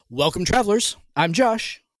Welcome, travelers. I'm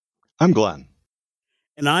Josh. I'm Glenn.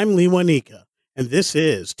 And I'm Lewanika, and this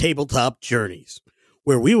is Tabletop Journeys,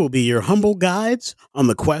 where we will be your humble guides on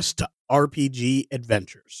the quest to RPG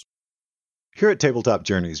adventures. Here at Tabletop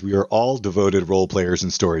Journeys, we are all devoted role players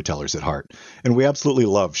and storytellers at heart, and we absolutely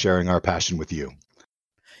love sharing our passion with you.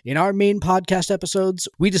 In our main podcast episodes,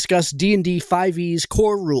 we discuss D&D 5e's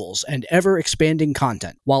core rules and ever-expanding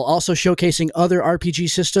content, while also showcasing other RPG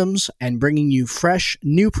systems and bringing you fresh,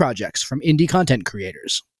 new projects from indie content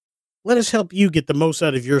creators. Let us help you get the most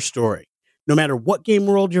out of your story, no matter what game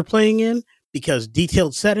world you're playing in, because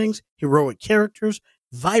detailed settings, heroic characters,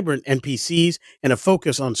 vibrant NPCs, and a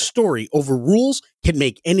focus on story over rules can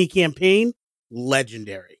make any campaign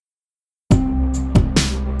legendary.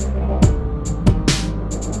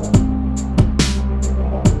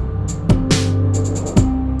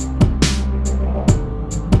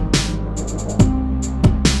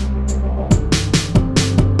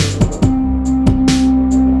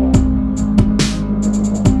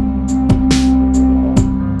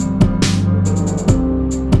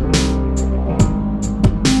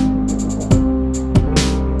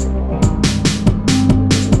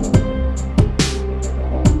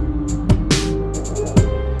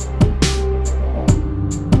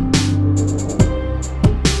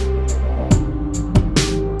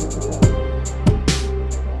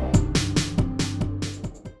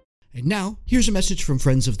 Now, here's a message from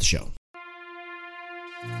friends of the show.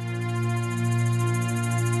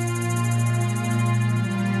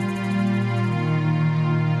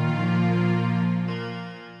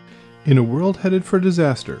 In a world headed for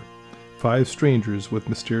disaster, 5 strangers with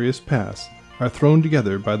mysterious pasts are thrown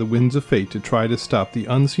together by the winds of fate to try to stop the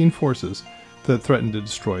unseen forces that threaten to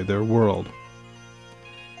destroy their world.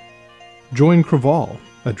 Join Craval,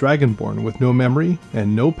 a dragonborn with no memory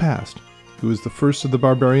and no past, who is the first of the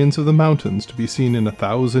barbarians of the mountains to be seen in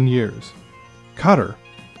 1,000 years. Cotter,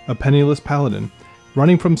 a penniless paladin,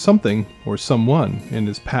 running from something or someone in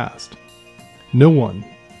his past. No one,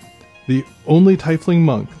 the only tiefling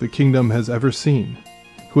monk the kingdom has ever seen,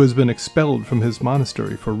 who has been expelled from his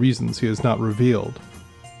monastery for reasons he has not revealed.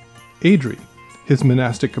 Adri, his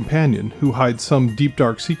monastic companion, who hides some deep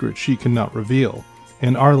dark secret she cannot reveal.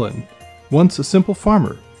 And Arlen, once a simple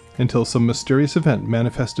farmer, until some mysterious event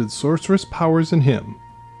manifested sorceress powers in him.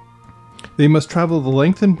 They must travel the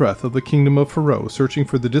length and breadth of the kingdom of Faroe, searching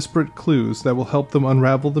for the disparate clues that will help them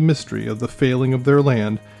unravel the mystery of the failing of their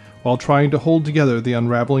land, while trying to hold together the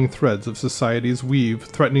unraveling threads of society's weave,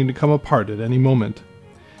 threatening to come apart at any moment.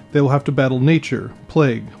 They will have to battle nature,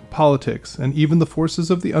 plague, politics, and even the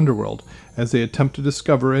forces of the underworld as they attempt to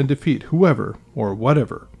discover and defeat whoever, or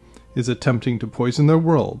whatever, is attempting to poison their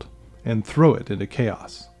world and throw it into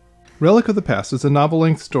chaos. Relic of the Past is a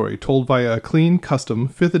novel-length story told via a clean, custom,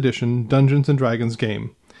 5th edition Dungeons & Dragons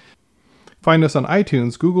game. Find us on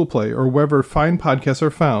iTunes, Google Play, or wherever fine podcasts are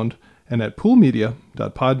found, and at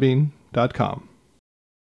poolmedia.podbean.com.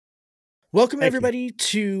 Welcome, everybody,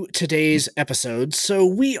 to today's episode. So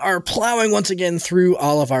we are plowing once again through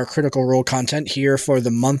all of our Critical Role content here for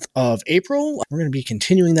the month of April. We're going to be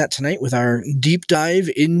continuing that tonight with our deep dive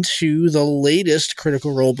into the latest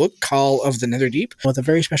Critical Role book, Call of the Netherdeep, with a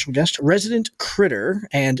very special guest, resident critter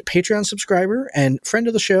and Patreon subscriber and friend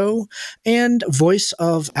of the show and voice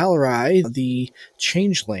of Alarai, the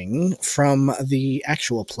changeling from the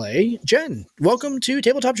actual play, Jen. Welcome to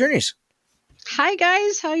Tabletop Journeys. Hi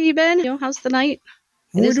guys, how you been? How's the night?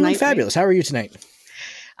 We're doing fabulous. How are you tonight?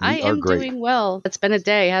 I am doing well. It's been a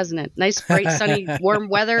day, hasn't it? Nice, bright, sunny, warm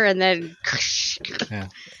weather, and then yeah.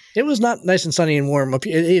 It was not nice and sunny and warm.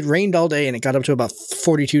 It rained all day, and it got up to about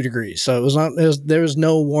 42 degrees. So it was not. There was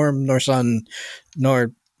no warm nor sun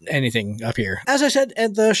nor anything up here. As I said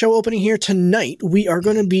at the show opening here tonight, we are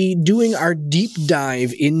going to be doing our deep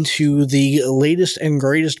dive into the latest and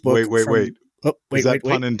greatest book. Wait. Oh, Is that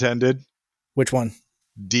pun intended? Which one?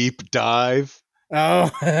 Deep dive.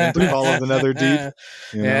 Oh, into Call of the Netherdeep.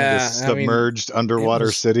 This submerged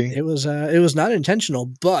underwater city. It was not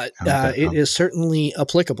intentional, but it is certainly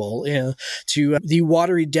applicable to the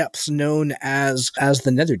watery depths known as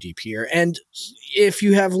the Netherdeep here. And if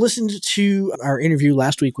you have listened to our interview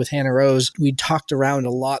last week with Hannah Rose, we talked around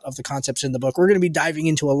a lot of the concepts in the book. We're going to be diving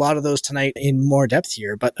into a lot of those tonight in more depth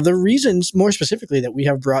here. But the reasons, more specifically, that we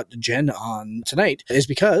have brought Jen on tonight is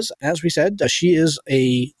because, as we said, she is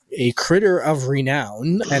a critter of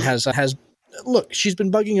renown and has look, she's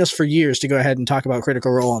been bugging us for years to go ahead and talk about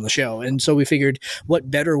Critical Role on the show. And so we figured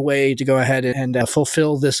what better way to go ahead and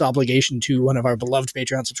fulfill this obligation to one of our beloved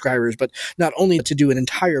Patreon subscribers, but not only to do an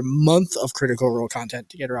entire month of Critical Role content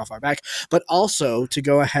to get her off our back, but also to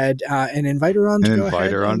go ahead and invite her on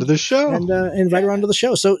onto the show. And invite her onto the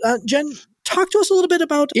show. So, Jen, talk to us a little bit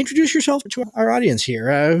about, introduce yourself to our audience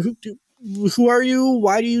here. Who are you?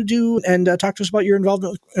 Why do you do? And talk to us about your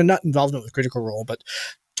involvement, not involvement with Critical Role, but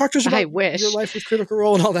talk to us about your life with Critical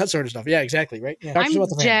Role and all that sort of stuff. Yeah, exactly. Right. Yeah. I'm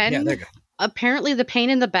Jen. Yeah, there you go. Apparently the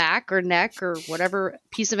pain in the back or neck or whatever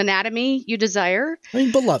piece of anatomy you desire. I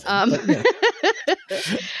mean, beloved. Yeah.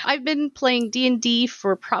 I've been playing D&D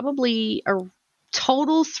for probably a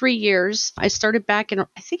total 3 years. I started back in,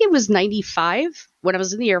 I think it was 95 when I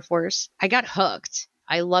was in the Air Force. I got hooked.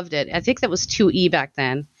 I loved it. I think that was 2E back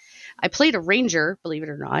then. I played a ranger, believe it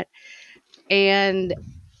or not. And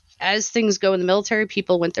as things go in the military,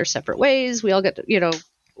 people went their separate ways. We all got,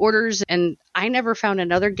 orders, and I never found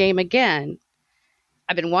another game again.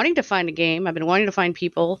 I've been wanting to find a game. I've been wanting to find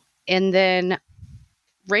people. And then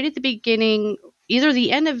right at the beginning, either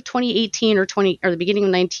the end of 2018 or the beginning of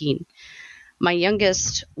 19, my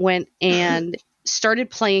youngest went and started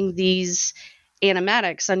playing these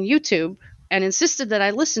animatics on YouTube and insisted that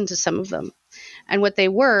I listen to some of them. And what they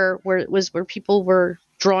were where people were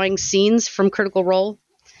drawing scenes from Critical Role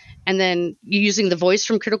and then using the voice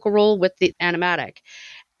from Critical Role with the animatic.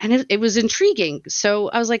 And it was intriguing. So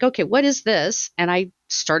I was like, okay, what is this? And I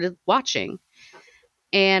started watching.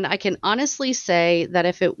 And I can honestly say that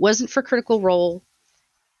if it wasn't for Critical Role,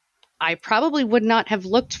 I probably would not have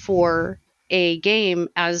looked for a game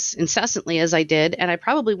as incessantly as I did, and I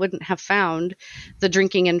probably wouldn't have found the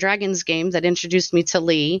Drinking and Dragons game that introduced me to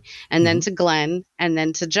Lee, and then to Glenn, and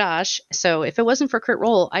then to Josh. So if it wasn't for Crit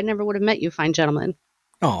Role, I never would have met you fine gentlemen.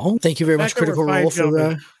 Oh, thank you very much, Critical Role, for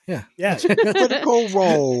the Critical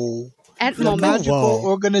Role. At the magical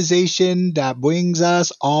organization that brings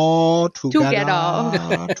us all together.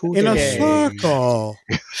 In a circle.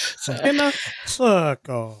 In a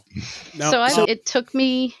circle. No. So it took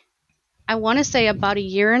me, I want to say, about a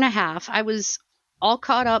year and a half. I was all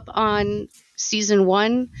caught up on season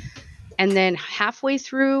 1 and then halfway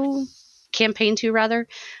through campaign 2, rather,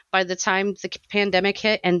 by the time the pandemic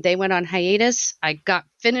hit and they went on hiatus. I got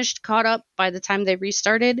finished, caught up by the time they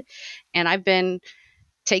restarted. And I've been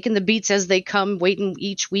taking the beats as they come, waiting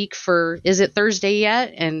each week for, is it Thursday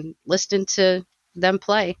yet? And listening to them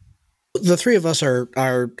play. The three of us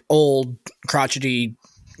are old, crotchety,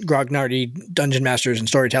 grognardy dungeon masters and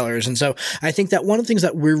storytellers. And so I think that one of the things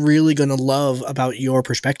that we're really going to love about your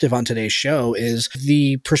perspective on today's show is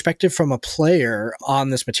the perspective from a player on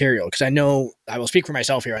this material. Because I know I will speak for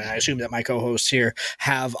myself here, and I assume that my co-hosts here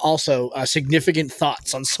have also significant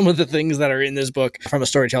thoughts on some of the things that are in this book from a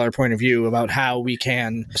storyteller point of view about how we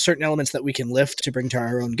can, certain elements that we can lift to bring to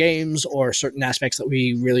our own games, or certain aspects that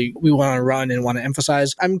we want to run and want to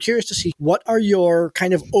emphasize. I'm curious to see, what are your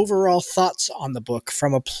kind of overall thoughts on the book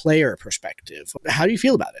from a player perspective? How do you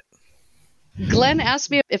feel about it? Glenn asked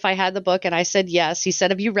me if I had the book, and I said yes. He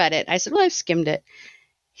said, have you read it? I said, well, I've skimmed it.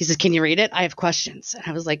 He said, can you read it? I have questions. And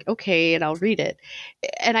I was like, okay, and I'll read it.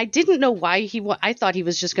 And I didn't know why I thought he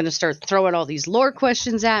was just going to start throwing all these lore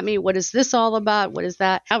questions at me. What is this all about? What is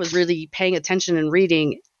that? I was really paying attention and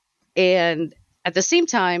reading, and at the same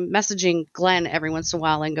time messaging Glenn every once in a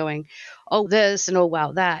while and going, oh, this, and oh,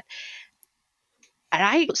 wow, that.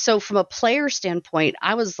 And so from a player standpoint,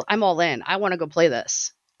 I'm all in. I want to go play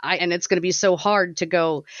this. And it's going to be so hard to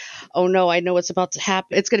go, oh no, I know what's about to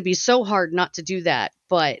happen. It's going to be so hard not to do that.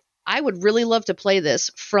 But I would really love to play this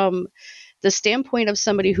from the standpoint of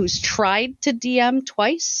somebody who's tried to DM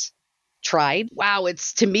twice. Wow,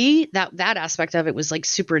 it's, to me, that aspect of it was like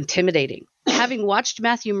super intimidating. Having watched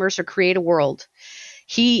Matthew Mercer create a world,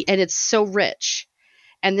 and it's so rich.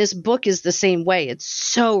 And this book is the same way. It's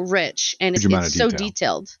so rich and it's so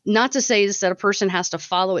detailed. Not to say that a person has to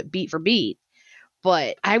follow it beat for beat,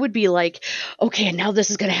 but I would be like, okay, and now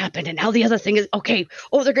this is going to happen. And now the other thing is, okay,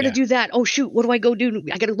 oh, they're going to do that. Oh, shoot, what do I go do?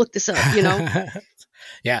 I got to look this up,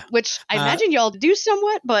 Yeah. Which I imagine y'all do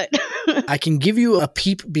somewhat, but I can give you a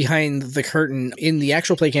peep behind the curtain. In the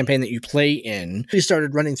actual play campaign that you play in, we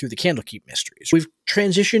started running through the Candlekeep Mysteries. We've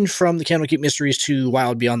transitioned from the Candlekeep Mysteries to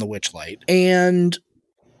Wild Beyond the Witchlight. And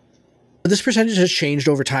this percentage has changed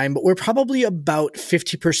over time, but we're probably about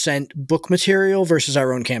 50% book material versus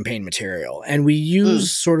our own campaign material. And we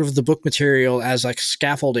use sort of the book material as like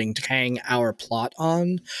scaffolding to hang our plot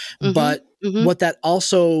on. But what that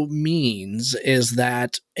also means is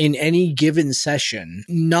that in any given session,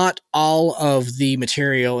 not all of the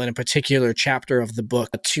material in a particular chapter of the book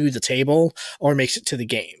to the table or makes it to the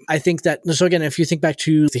game. I think that, so again, if you think back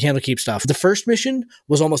to the Candlekeep stuff, the first mission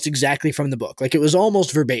was almost exactly from the book. Like, it was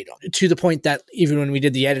almost verbatim, to the point that even when we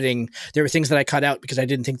did the editing, there were things that I cut out because I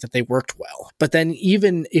didn't think that they worked well. But then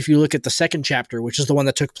even if you look at the second chapter, which is the one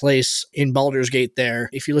that took place in Baldur's Gate there,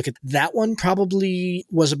 if you look at that one, probably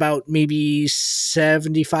was about maybe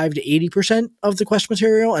 75 to 80% of the quest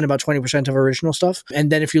material and about 20% of original stuff.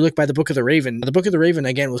 And then if you look by the Book of the Raven,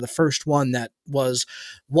 again, was the first one that was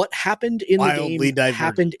what happened in Wildly the game divergent.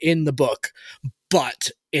 happened in the book,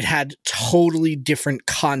 but it had totally different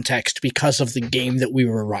context because of the game that we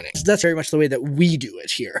were running. So that's very much the way that we do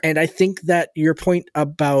it here. And I think that your point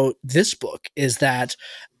about this book is that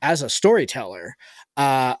as a storyteller,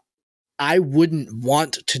 I wouldn't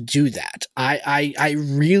want to do that. I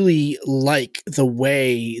really like the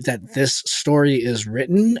way that this story is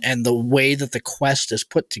written and the way that the quest is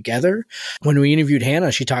put together. When we interviewed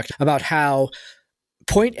Hannah, she talked about how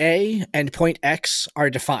point A and point X are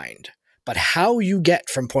defined, but how you get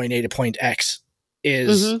from point A to point X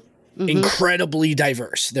is incredibly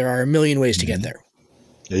diverse. There are a million ways to get there.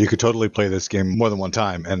 Yeah, you could totally play this game more than one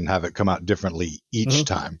time and have it come out differently each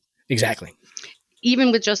time. Exactly.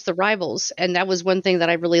 Even with just the rivals. And that was one thing that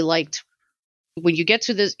I really liked. When you get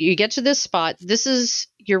to this spot, this is,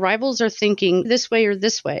 your rivals are thinking this way or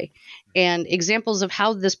this way, and examples of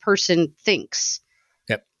how this person thinks.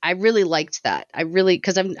 Yep. I really liked that.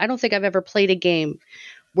 Because I don't think I've ever played a game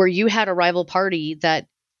where you had a rival party that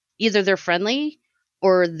either they're friendly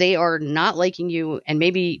or they are not liking you, and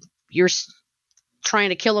maybe you're trying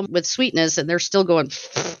to kill them with sweetness and they're still going.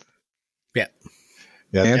 Yeah.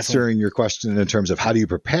 Yeah, answering your question in terms of how do you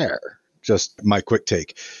prepare, just my quick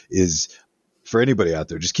take is, for anybody out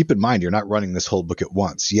there, just keep in mind you're not running this whole book at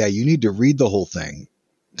once. Yeah, you need to read the whole thing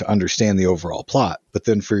to understand the overall plot, but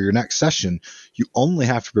then for your next session, you only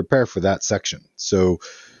have to prepare for that section. So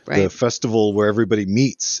the festival where everybody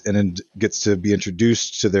meets and gets to be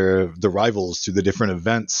introduced to the rivals through the different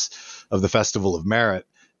events of the Festival of Merit,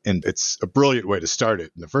 and it's a brilliant way to start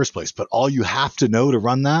it in the first place, but all you have to know to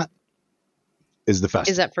run that is the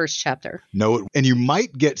festival. Is that first chapter. No, and you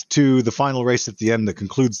might get to the final race at the end that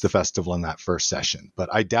concludes the festival in that first session, but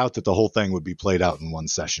I doubt that the whole thing would be played out in one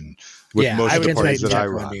session with most of the parties that I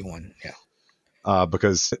run.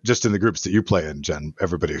 Because just in the groups that you play in, Jen,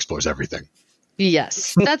 everybody explores everything.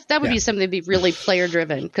 Yes, that would be something to be really player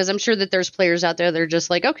driven, because I'm sure that there's players out there that are just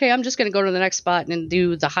like, okay, I'm just going to go to the next spot and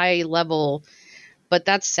do the high level. But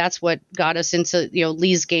that's what got us into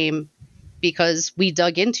Lee's game, because we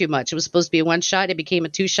dug in too much. It was supposed to be a one shot. It became a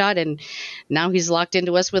 2-shot, and now he's locked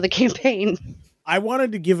into us with a campaign. I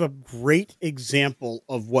wanted to give a great example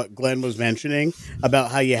of what Glenn was mentioning about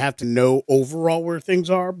how you have to know overall where things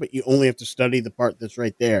are, but you only have to study the part that's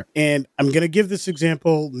right there. And I'm going to give this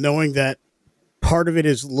example knowing that part of it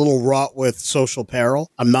is a little wrought with social peril.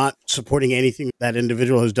 I'm not supporting anything that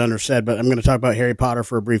individual has done or said, but I'm going to talk about Harry Potter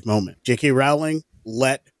for a brief moment. J.K. Rowling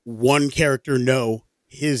let one character know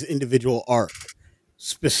his individual arc,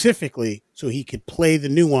 specifically so he could play the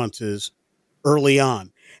nuances early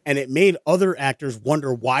on. And it made other actors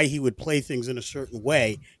wonder why he would play things in a certain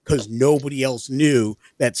way, because nobody else knew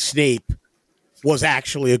that Snape was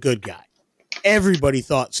actually a good guy. Everybody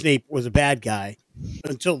thought Snape was a bad guy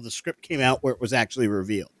until the script came out where it was actually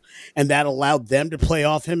revealed. And that allowed them to play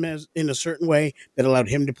off him as in a certain way, that allowed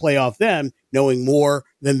him to play off them knowing more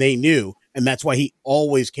than they knew. And that's why he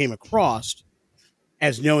always came across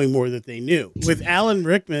as knowing more than they knew. With Alan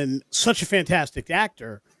Rickman, such a fantastic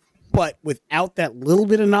actor, but without that little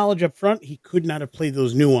bit of knowledge up front, he could not have played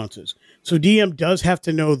those nuances. So DM does have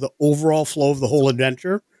to know the overall flow of the whole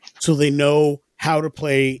adventure, so they know how to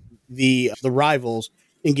play the rivals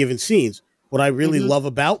in given scenes. What I really love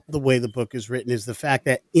about the way the book is written is the fact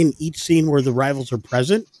that in each scene where the rivals are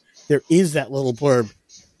present, there is that little blurb,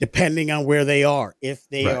 depending on where they are. If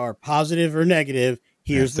they are positive or negative,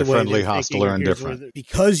 here's the way friendly, hostile, or indifferent.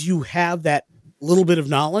 Because you have that little bit of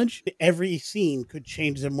knowledge, every scene could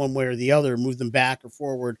change them one way or the other, move them back or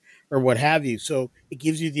forward or what have you. So it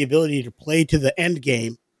gives you the ability to play to the end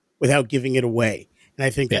game without giving it away. And I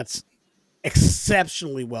think that's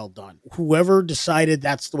exceptionally well done. Whoever decided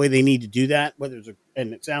that's the way they need to do that,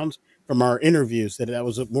 and it sounds from our interviews that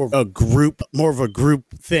was more of a group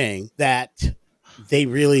thing, that they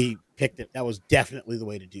really picked it. That was definitely the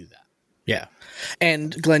way to do that. Yeah.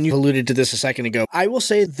 And Glenn, you alluded to this a second ago. I will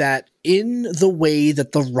say that in the way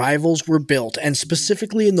that the rivals were built, and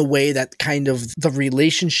specifically in the way that kind of the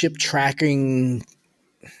relationship tracking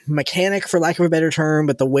mechanic, for lack of a better term,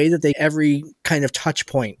 but the way that they, every kind of touch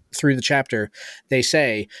point through the chapter, they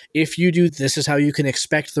say, if you do this is how you can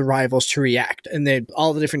expect the rivals to react. And they,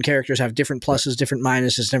 all the different characters have different pluses, different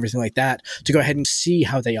minuses, and everything like that, to go ahead and see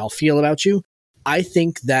how they all feel about you. I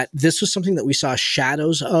think that this was something that we saw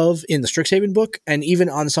shadows of in the Strixhaven book, and even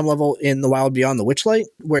on some level in The Wild Beyond the Witchlight,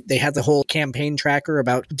 where they had the whole campaign tracker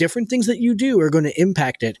about different things that you do are going to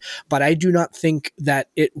impact it. But I do not think that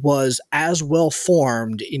it was as well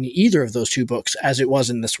formed in either of those two books as it was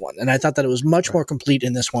in this one. And I thought that it was much more complete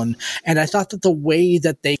in this one. And I thought that the way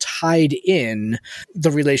that they tied in the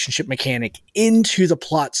relationship mechanic into the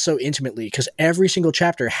plot so intimately, because every single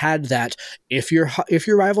chapter had that, if your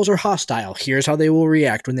rivals are hostile, here's how they will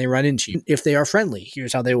react when they run into you. If they are friendly,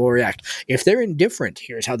 here's how they will react. If they're indifferent,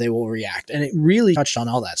 here's how they will react. And it really touched on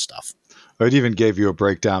all that stuff. It even gave you a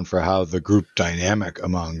breakdown for how the group dynamic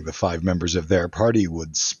among the 5 members of their party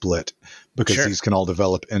would split, because these can all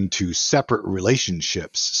develop into separate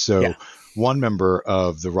relationships. So one member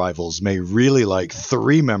of the rivals may really like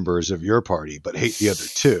 3 members of your party, but hate the other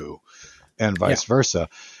 2, and vice versa.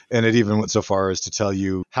 And it even went so far as to tell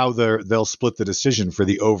you how they'll split the decision for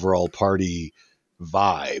the overall party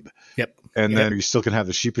vibe. And then you still can have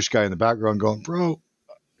the sheepish guy in the background going, bro,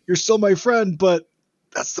 you're still my friend, but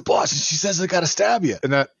that's the boss, and she says I gotta stab you.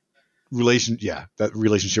 And that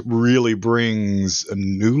relationship really brings a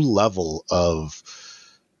new level of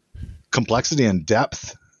complexity and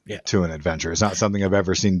depth to an adventure. It's not something I've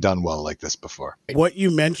ever seen done well like this before. What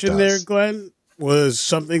you mentioned there, Glenn, was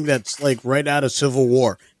something that's like right out of Civil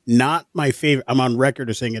War. Not my favorite. I'm on record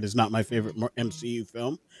as saying it is not my favorite MCU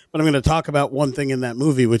film, but I'm going to talk about one thing in that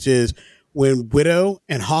movie, which is when Widow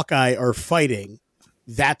and Hawkeye are fighting.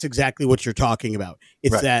 That's exactly what you're talking about.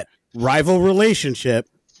 It's that rival relationship.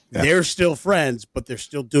 They're still friends, but they're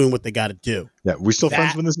still doing what they got to do. Yeah, we're still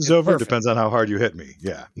friends when this is over. Perfect. Depends on how hard you hit me.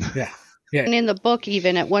 Yeah. And in the book,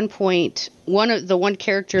 even at one point, one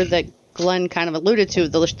character that Glenn kind of alluded to,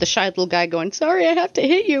 the shy little guy going, "Sorry, I have to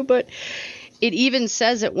hit you," but it even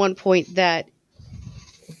says at one point that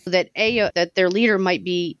their leader might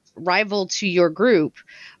be rival to your group,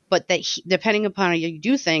 but that depending upon how you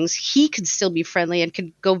do things, he could still be friendly and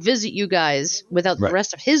could go visit you guys without the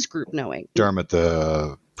rest of his group knowing. Dermot,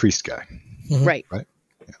 the priest guy. Right.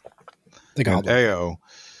 Yeah. And Ao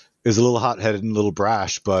is a little hot-headed and a little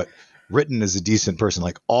brash, but written as a decent person.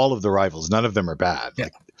 Like all of the rivals, none of them are bad.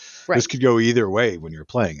 Like, this could go either way when you're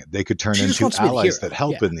playing it. They could turn into allies that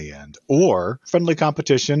help in the end, or friendly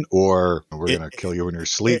competition, or we're going to kill you in your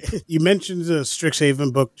sleep. You mentioned the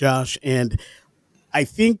Strixhaven book, Josh, and I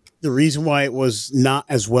think the reason why it was not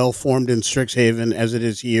as well formed in Strixhaven as it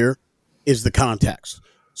is here is the context.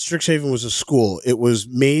 Strixhaven was a school. It was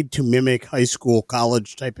made to mimic high school,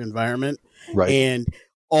 college type environment. And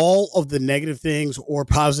all of the negative things or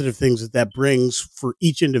positive things that brings for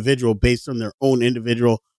each individual based on their own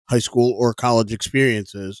individual high school or college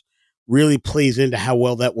experiences really plays into how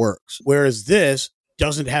well that works. Whereas this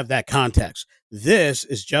doesn't have that context. This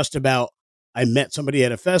is just about, I met somebody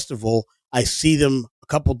at a festival, I see them a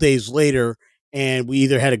couple days later, and we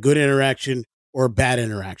either had a good interaction or a bad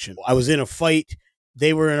interaction. I was in a fight,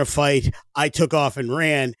 they were in a fight, I took off and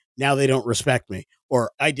ran, now they don't respect me.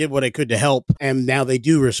 Or I did what I could to help, and now they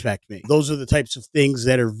do respect me. Those are the types of things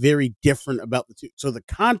that are very different about the two. So the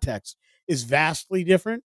context is vastly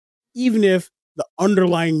different, even if the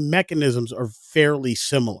underlying mechanisms are fairly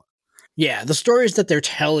similar. Yeah, the stories that they're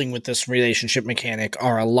telling with this relationship mechanic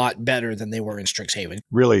are a lot better than they were in Strixhaven.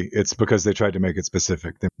 Really, it's because they tried to make it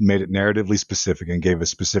specific. They made it narratively specific and gave a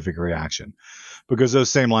specific reaction. Because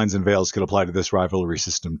those same lines and veils could apply to this rivalry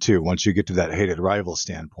system too. Once you get to that hated rival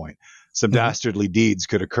standpoint, some dastardly deeds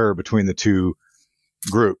could occur between the two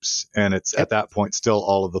groups. And it's at that point still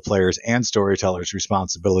all of the players and storytellers'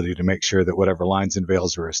 responsibility to make sure that whatever lines and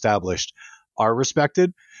veils were established are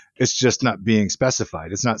respected. It's just not being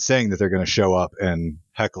specified. It's not saying that they're going to show up and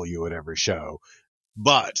heckle you at every show,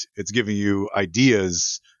 but it's giving you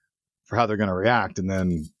ideas for how they're going to react. And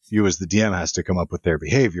then you as the DM has to come up with their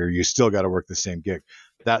behavior. You still got to work the same gig.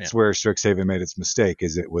 That's where Strixhaven made its mistake,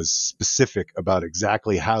 is it was specific about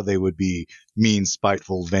exactly how they would be mean,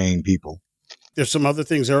 spiteful, vain people. There's some other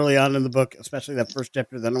things early on in the book, especially that first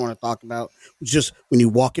chapter that I want to talk about, which is just when you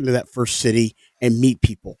walk into that first city and meet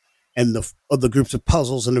people and the groups of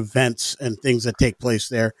puzzles and events and things that take place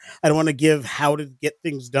there. I don't want to give how to get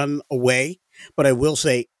things done away, but I will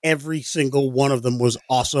say every single one of them was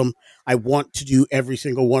awesome. I want to do every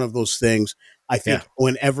single one of those things. I think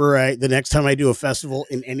whenever the next time I do a festival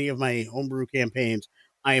in any of my homebrew campaigns,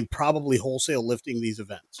 I am probably wholesale lifting these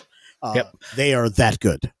events They are that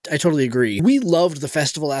good. I totally agree. We loved the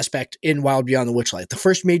festival aspect in Wild Beyond the Witchlight. The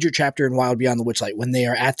first major chapter in Wild Beyond the Witchlight, when they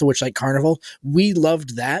are at the Witchlight Carnival, we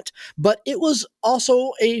loved that. But it was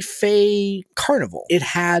also a Fae carnival. It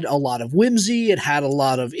had a lot of whimsy. It had a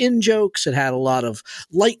lot of in-jokes. It had a lot of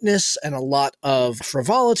lightness and a lot of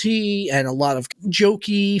frivolity and a lot of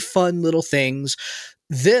jokey, fun little things.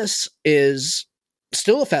 This is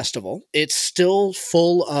still a festival. It's still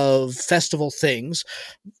full of festival things,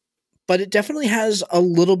 but it definitely has a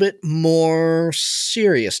little bit more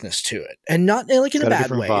seriousness to it. And not like in a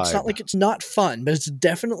bad way. It's not like it's not fun, but it's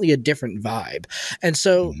definitely a different vibe. And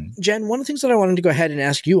so, Jen, one of the things that I wanted to go ahead and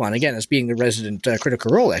ask you on, again, as being the resident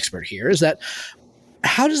Critical Role expert here, is that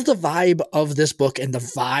how does the vibe of this book and the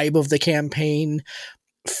vibe of the campaign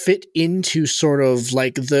fit into sort of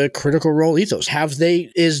like the Critical Role ethos?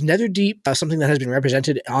 Is Netherdeep something that has been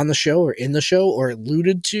represented on the show or in the show or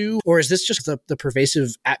alluded to, or is this just the pervasive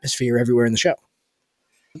atmosphere everywhere in the show?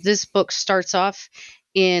 This book starts off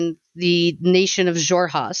in the nation of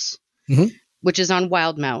Xhorhas, which is on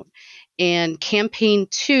Wildmount, and campaign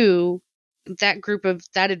 2,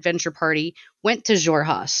 that adventure party went to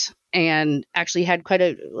Xhorhas and actually had quite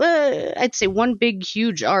I'd say one big,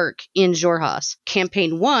 huge arc in Xhorhas.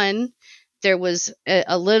 Campaign 1, there was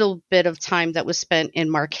a little bit of time that was spent in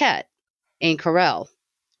Marquette, in Corel,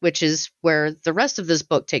 which is where the rest of this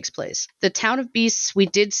book takes place. The Town of Beasts we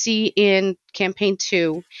did see in Campaign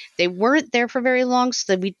 2. They weren't there for very long,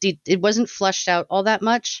 so it wasn't fleshed out all that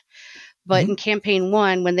much. But in Campaign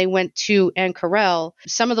 1, when they went to Ancorel,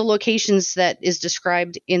 some of the locations that is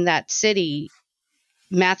described in that city,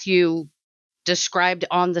 Matthew described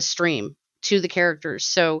on the stream to the characters.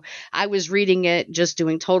 So I was reading it, just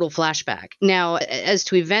doing total flashback. Now, as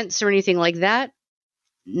to events or anything like that,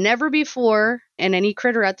 never before, and any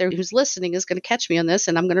critter out there who's listening is going to catch me on this,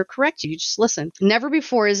 and I'm going to correct you. Just listen. Never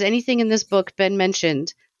before has anything in this book been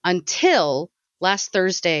mentioned until last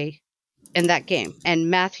Thursday in that game. And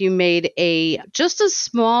Matthew made just a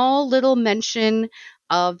small little mention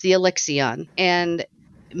of the Alexion. And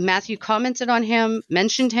Matthew commented on him,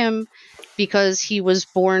 mentioned him, because he was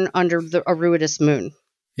born under a Ruidus moon.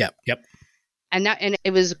 Yep. And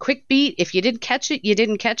it was a quick beat. If you didn't catch it, you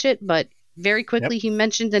didn't catch it. But very quickly he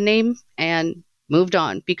mentioned the name and moved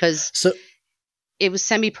on because it was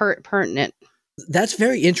semi-pertinent. That's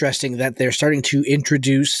very interesting that they're starting to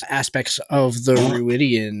introduce aspects of the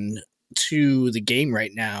Ruidian to the game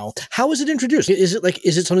right now. How is it introduced? Is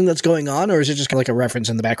it something that's going on, or is it just kind of like a reference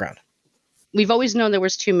in the background? We've always known there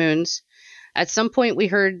was 2 moons. At some point we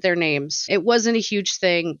heard their names. It wasn't a huge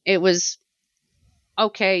thing. It was,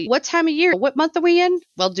 okay, what time of year? What month are we in?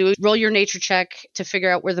 Well, roll your nature check to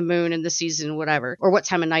figure out where the moon and the season, whatever, or what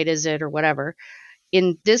time of night is it or whatever.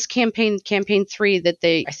 In this campaign 3 that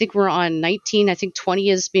I think we're on 19, I think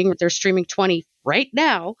 20 they're streaming 20 right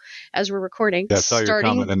now as we're recording. Yeah, I saw your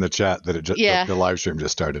comment in the chat that the live stream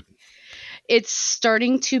just started. It's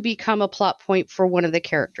starting to become a plot point for one of the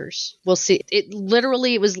characters. We'll see. It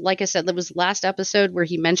was, like I said, that was last episode where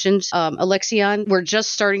he mentioned Alexion. We're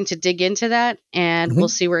just starting to dig into that, and we'll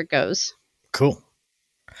see where it goes. Cool.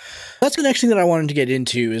 That's the next thing that I wanted to get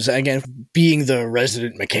into is, again, being the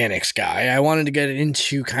resident mechanics guy, I wanted to get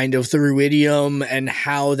into kind of the Ruidium and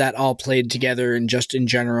how that all played together and just in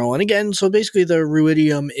general. And again, so basically the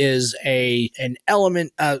Ruidium is an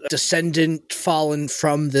element, a descendant fallen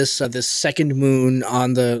from this second moon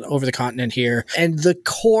over the continent here. And the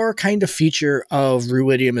core kind of feature of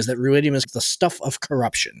Ruidium is that Ruidium is the stuff of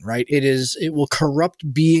corruption, right? It will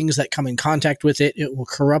corrupt beings that come in contact with it. It will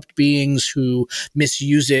corrupt beings who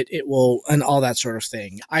misuse it. And all that sort of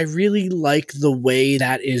thing. I really like the way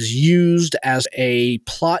that is used as a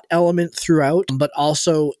plot element throughout, but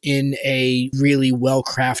also in a really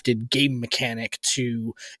well-crafted game mechanic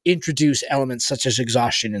to introduce elements such as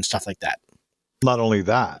exhaustion and stuff like that. Not only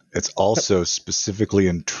that, it's also specifically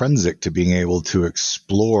intrinsic to being able to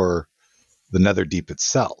explore the Netherdeep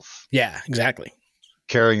itself. Yeah, exactly.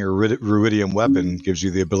 Carrying a Ruidium weapon gives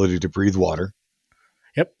you the ability to breathe water.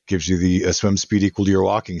 Yep. Gives you the swim speed equal to your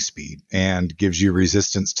walking speed and gives you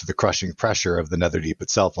resistance to the crushing pressure of the Netherdeep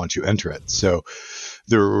itself once you enter it. So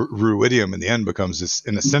the Ruidium in the end becomes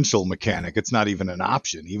an essential mechanic. It's not even an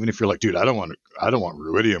option. Even if you're like, dude, I don't want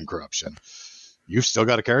Ruidium corruption. You've still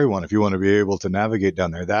got to carry one if you want to be able to navigate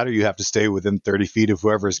down there. That or you have to stay within 30 feet of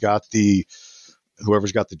whoever's got the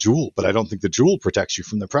jewel. But I don't think the jewel protects you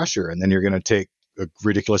from the pressure. And then you're going to take a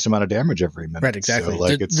ridiculous amount of damage every minute. Right, exactly.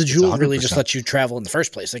 So, the jewel really just lets you travel in the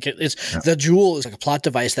first place. The jewel is like a plot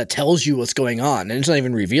device that tells you what's going on, and it's not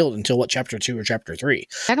even revealed until chapter 2 or chapter 3.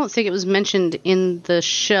 I don't think it was mentioned in the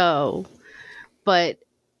show, but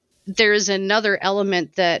there's another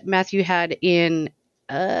element that Matthew had in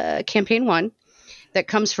campaign 1 that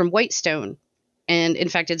comes from Whitestone. And in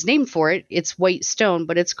fact, it's named for it. It's white stone,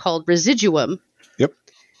 but it's called residuum. Yep.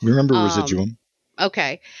 Remember residuum.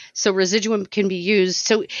 Okay. So residuum can be used.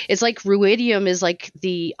 So it's like ruidium is like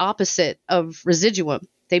the opposite of residuum.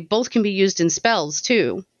 They both can be used in spells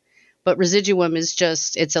too. But residuum is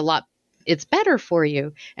just, it's better for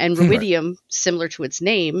you. And ruidium, similar to its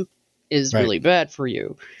name, is really bad for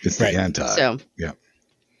you. It's the anti. So, yeah.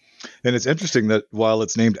 And it's interesting that while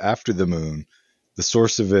it's named after the moon, the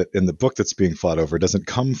source of it in the book that's being fought over doesn't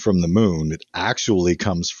come from the moon. It actually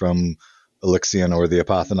comes from Elixion or the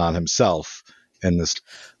Apothenon himself and this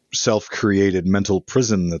self-created mental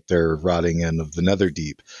prison that they're rotting in of the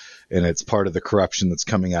Netherdeep. And it's part of the corruption that's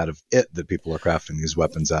coming out of it that people are crafting these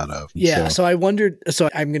weapons out of. Yeah, so I wondered, so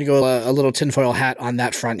I'm going to go a little tinfoil hat on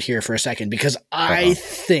that front here for a second, because I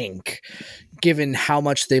think, given how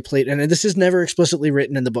much they played, and this is never explicitly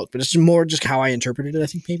written in the book, but it's more just how I interpreted it, I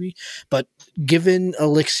think, maybe. But given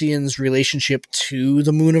Elixion's relationship to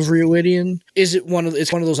the moon of Ruidian, it's one of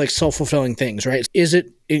those like self-fulfilling things, right? Is it,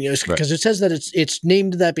 because it says that it's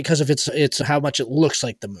named that because of it's how much it looks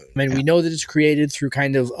like the moon. I mean, we know that it's created through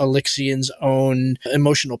kind of Elixion's own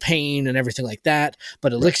emotional pain and everything like that,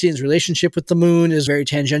 but Elixion's relationship with the moon is very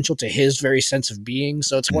tangential to his very sense of being.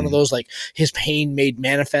 So it's one of those, like, his pain made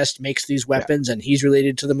manifest makes these weapons, and he's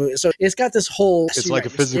related to the moon. So it's got this whole... It's like a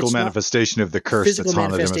physical manifestation of the curse that's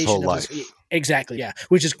haunted him his whole life. Exactly, yeah.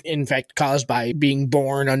 Which is, in fact, caused by being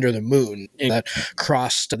born under the moon in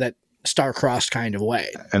that star-crossed kind of way.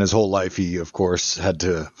 And his whole life, he, of course, had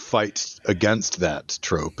to fight against that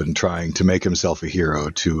trope and trying to make himself a hero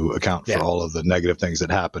to account for all of the negative things that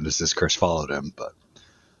happened as this curse followed him. But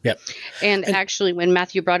And actually, when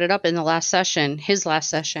Matthew brought it up in the his last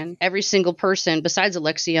session, every single person besides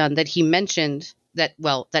Alexion that he mentioned that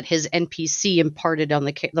his NPC imparted on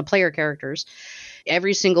the player characters,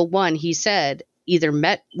 every single one, he said,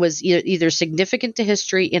 was either significant to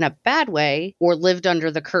history in a bad way or lived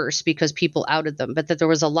under the curse because people outed them. But that there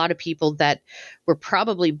was a lot of people that were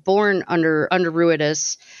probably born under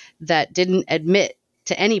Ruidus that didn't admit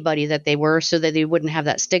to anybody that they were, so that they wouldn't have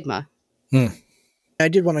that stigma. I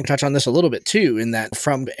did want to touch on this a little bit too, in that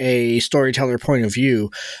from a storyteller point of view,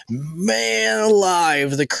 man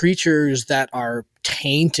alive, the creatures that are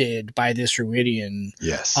tainted by this Ruidian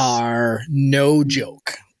are no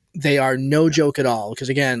joke. They are no joke at all. Because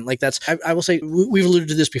again, like I will say, we've alluded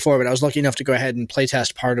to this before, but I was lucky enough to go ahead and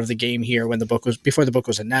playtest part of the game here before the book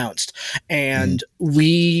was announced. And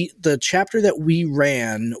the chapter that we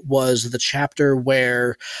ran was the chapter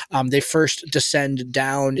where they first descend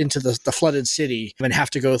down into the flooded city and have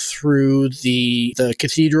to go through the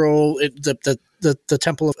cathedral, the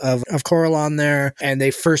temple of Corellon there, and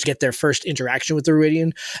they first get their first interaction with the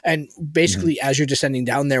Ruidian. And basically, as you're descending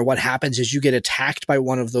down there, what happens is you get attacked by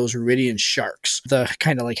one of those Ruidian sharks, the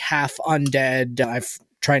kind of like half undead.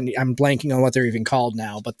 I'm blanking on what they're even called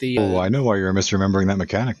now, but I know why you're misremembering that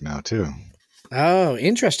mechanic now too. Oh,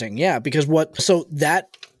 interesting. Yeah, because so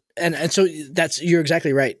you're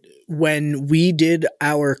exactly right. When we did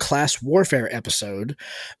our class warfare episode,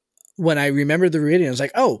 when I remembered the Ruidian, I was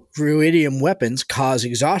like, oh, Ruidium weapons cause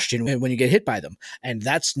exhaustion when you get hit by them. And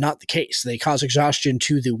that's not the case. They cause exhaustion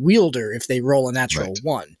to the wielder if they roll a natural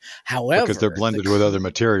 1. However, because they're blended with other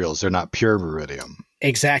materials, they're not pure Ruidium.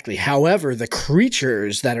 Exactly. However, the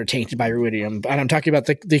creatures that are tainted by Ruidium, and I'm talking about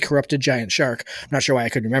the corrupted giant shark. I'm not sure why I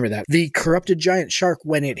couldn't remember that. The corrupted giant shark,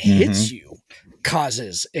 when it hits you,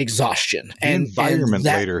 causes exhaustion. The environment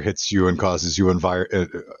later hits you and causes you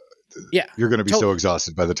you're going to be so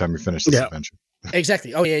exhausted by the time you finish this adventure.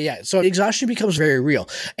 Exactly. Oh, yeah. So exhaustion becomes very real.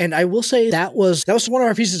 And I will say that was one of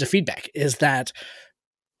our pieces of feedback, is that,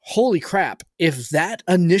 holy crap, if that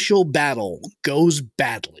initial battle goes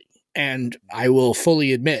badly, and I will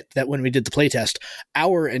fully admit that when we did the playtest,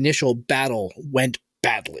 our initial battle went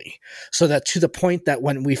badly. So that to the point that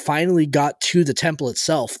when we finally got to the temple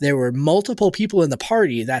itself, there were multiple people in the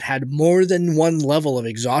party that had more than one level of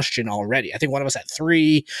exhaustion already. I think one of us had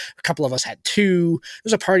 3, a couple of us had 2. It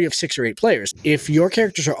was a party of 6 or 8 players. If your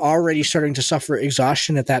characters are already starting to suffer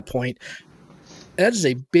exhaustion at that point, that is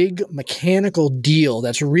a big mechanical deal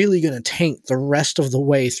that's really going to taint the rest of the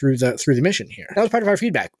way through the mission here. That was part of our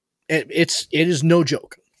feedback. It is no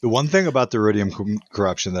joke. The one thing about the Ruidium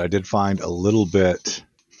corruption that I did find a little bit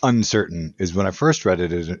uncertain is when I first read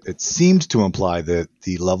it, it seemed to imply that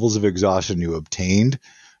the levels of exhaustion you obtained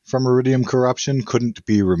from Ruidium corruption couldn't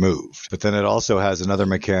be removed. But then it also has another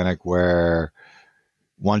mechanic where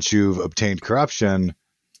once you've obtained corruption,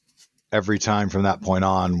 every time from that point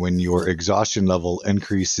on, when your exhaustion level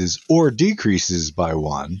increases or decreases by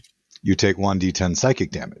 1, you take 1d10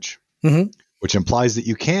 psychic damage, which implies that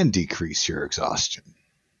you can decrease your exhaustion.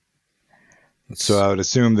 So I would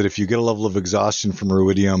assume that if you get a level of exhaustion from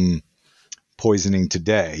ruidium poisoning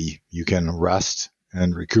today, you can rest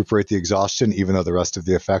and recuperate the exhaustion, even though the rest of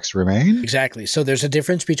the effects remain? Exactly. So there's a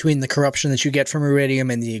difference between the corruption that you get from iridium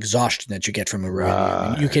and the exhaustion that you get from iridium.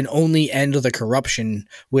 Right. You can only end the corruption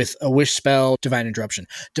with a wish spell, divine intervention,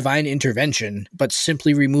 but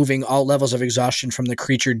simply removing all levels of exhaustion from the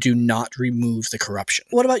creature do not remove the corruption.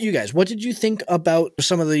 What about you guys? What did you think about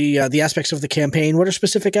some of the aspects of the campaign? What are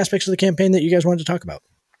specific aspects of the campaign that you guys wanted to talk about?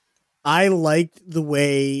 I liked the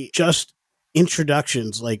way just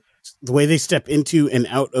introductions, like the way they step into and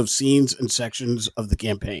out of scenes and sections of the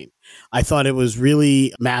campaign. I thought it was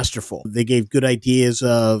really masterful. They gave good ideas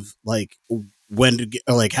of like when to get,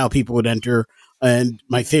 like how people would enter. And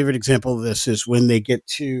my favorite example of this is when they get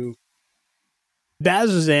to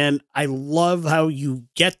Bazzoxan. I love how you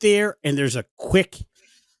get there and there's a quick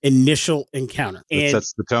initial encounter. It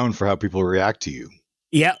sets the tone for how people react to you.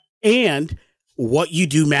 Yeah. And what you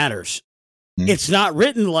do matters. It's not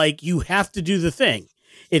written like you have to do the thing.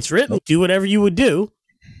 It's written, do whatever you would do.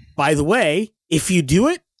 By the way, if you do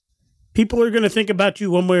it, people are going to think about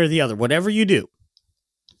you one way or the other, whatever you do.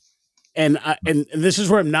 And this is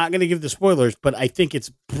where I'm not going to give the spoilers, but I think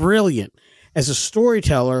it's brilliant. As a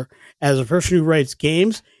storyteller, as a person who writes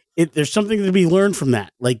games, there's something to be learned from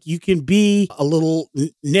that. Like you can be a little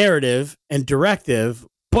narrative and directive,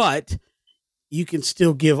 but you can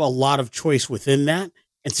still give a lot of choice within that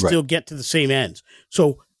and still get to the same ends.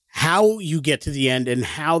 So how you get to the end and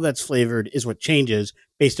how that's flavored is what changes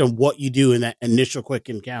based on what you do in that initial quick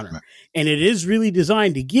encounter. Right. And it is really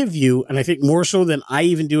designed to give you, and I think more so than I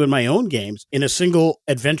even do in my own games, in a single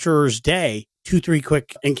adventurer's day, 2-3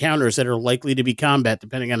 quick encounters that are likely to be combat,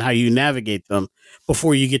 depending on how you navigate them,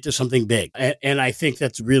 before you get to something big. And I think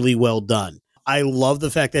that's really well done. I love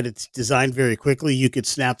the fact that it's designed very quickly. You could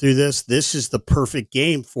snap through this. This is the perfect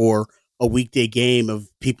game for a weekday game of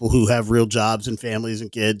people who have real jobs and families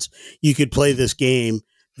and kids. You could play this game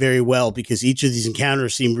very well because each of these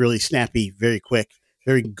encounters seem really snappy, very quick,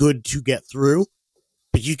 very good to get through.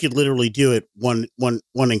 But you could literally do it one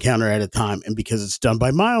encounter at a time. And because it's done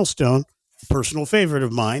by Milestone, a personal favorite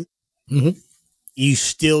of mine, you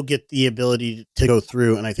still get the ability to go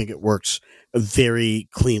through. And I think it works very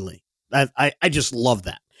cleanly. I just love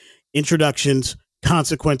that. Introductions,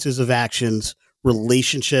 consequences of actions,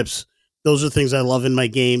 relationships. Those are things I love in my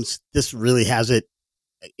games. This really has it,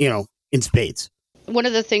 in spades. One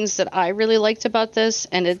of the things that I really liked about this,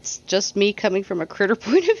 and it's just me coming from a critter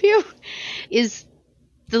point of view, is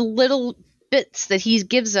the little bits that he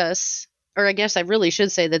gives us, or I guess I really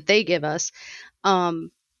should say that they give us.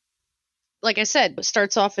 Like I said, it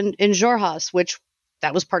starts off in Xhorhas, which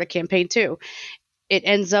that was part of campaign 2. It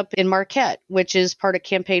ends up in Marquette, which is part of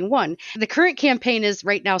campaign 1. The current campaign is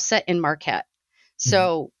right now set in Marquette.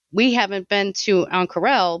 So we haven't been to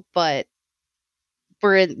Ank'Harel, but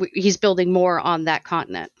he's building more on that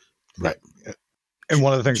continent. Right. And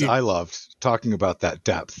one of the things I loved, talking about that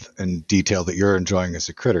depth and detail that you're enjoying as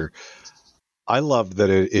a critter, I loved that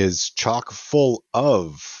it is chock full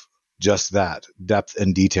of just that depth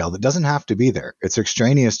and detail that doesn't have to be there. It's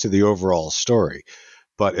extraneous to the overall story,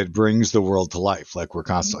 but it brings the world to life. Like we're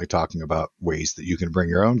constantly talking about ways that you can bring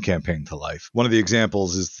your own campaign to life. One of the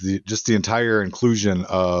examples is the entire inclusion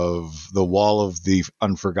of the Wall of the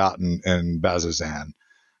Unforgotten in Bazzoxan.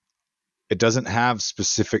 It doesn't have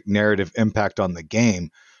specific narrative impact on the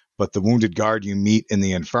game, but the wounded guard you meet in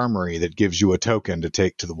the infirmary that gives you a token to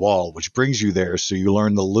take to the wall, which brings you there. So you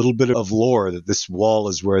learn the little bit of lore that this wall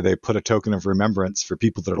is where they put a token of remembrance for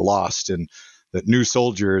people that are lost, and that new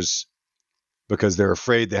soldiers, because they're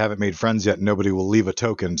afraid they haven't made friends yet, nobody will leave a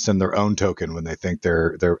token, send their own token when they think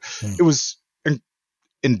they're It was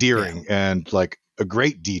endearing and like a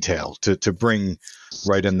great detail to bring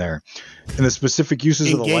right in there. And the specific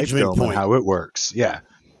uses of the life dome and how it works. Yeah.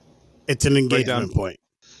 It's an engagement point.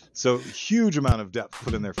 So huge amount of depth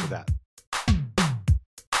put in there for that.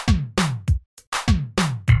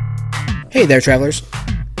 Hey there, travelers.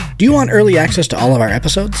 Do you want early access to all of our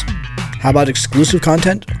episodes? How about exclusive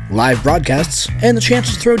content, live broadcasts, and the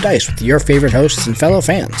chance to throw dice with your favorite hosts and fellow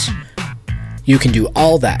fans? You can do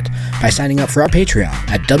all that by signing up for our Patreon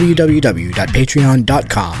at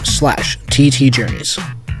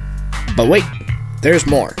www.patreon.com/ttjourneys. But wait, there's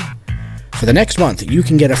more. For the next month, you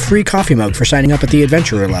can get a free coffee mug for signing up at the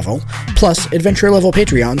Adventurer level, plus Adventurer level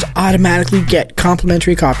Patreons automatically get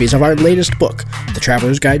complimentary copies of our latest book, The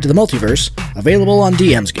Traveler's Guide to the Multiverse, available on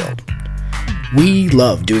DM's Guild. We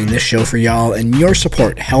love doing this show for y'all, and your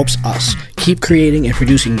support helps us keep creating and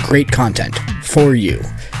producing great content for you.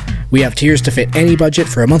 We have tiers to fit any budget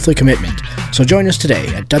for a monthly commitment. So join us today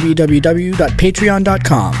at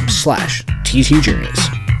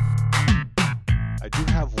www.patreon.com/ttjourneys. I do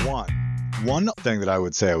have one thing that I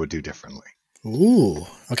would say I would do differently. Ooh,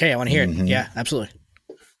 okay, I want to hear it. Yeah, absolutely.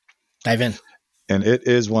 Dive in. And it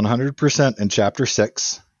is 100% in Chapter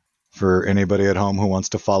 6 for anybody at home who wants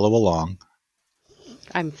to follow along.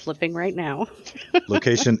 I'm flipping right now.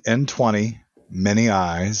 Location N20, Many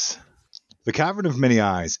Eyes. The Cavern of Many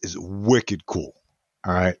Eyes is wicked cool.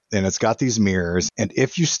 All right. And it's got these mirrors. And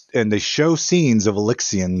they show scenes of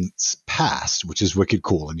Elixian's past, which is wicked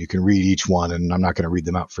cool. And you can read each one, and I'm not going to read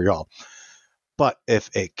them out for y'all. But if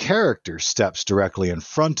a character steps directly in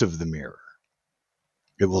front of the mirror,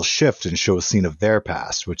 it will shift and show a scene of their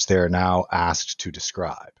past, which they are now asked to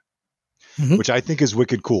describe, which I think is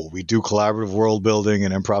wicked cool. We do collaborative world building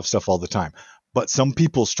and improv stuff all the time, but some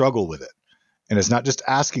people struggle with it. And it's not just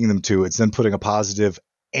asking them to, it's then putting a positive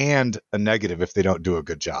and a negative if they don't do a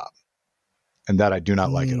good job. And that I do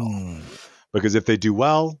not like at all. Because if they do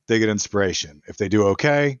well, they get inspiration. If they do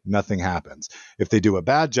okay, nothing happens. If they do a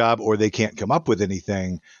bad job or they can't come up with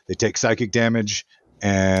anything, they take psychic damage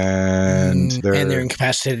and they're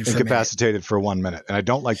incapacitated for 1 minute. And I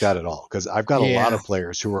don't like that at all, because I've got a lot of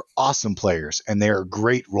players who are awesome players and they are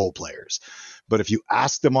great role players. But if you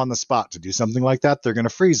ask them on the spot to do something like that, they're going to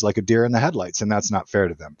freeze like a deer in the headlights, and that's not fair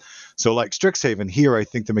to them. So like Strixhaven here, I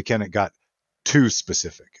think the mechanic got too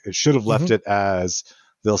specific. It should have left it as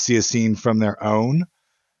they'll see a scene from their own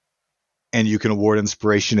and you can award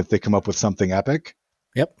inspiration if they come up with something epic.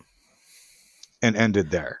 Yep. And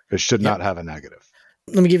ended there. It should not have a negative.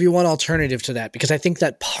 Let me give you one alternative to that, because I think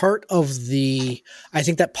that part of the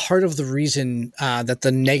reason that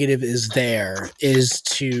the negative is there is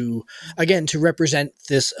to represent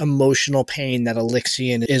this emotional pain that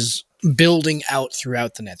Elixian is building out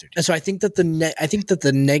throughout the Netherdeep. And so I think that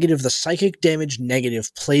the negative, the psychic damage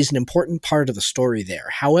negative, plays an important part of the story there.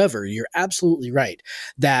 However, you're absolutely right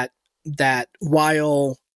that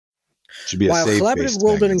while collaborative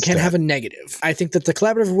world building can have a negative, I think that the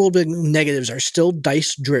collaborative world building negatives are still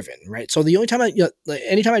dice driven, right? So the only time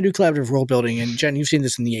anytime I do collaborative world building, and Jen, you've seen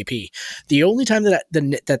this in the AP, the only time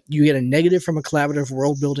that you get a negative from a collaborative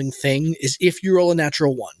world building thing is if you roll a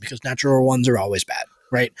natural 1, because natural 1s are always bad,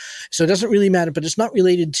 right? So it doesn't really matter, but it's not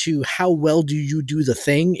related to how well do you do the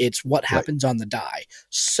thing. It's what happens on the die.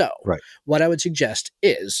 So what I would suggest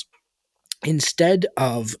is, instead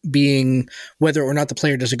of being whether or not the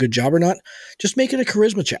player does a good job or not, just make it a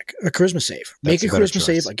charisma check, a charisma save. Make a charisma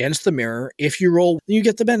save against the mirror. If you roll, you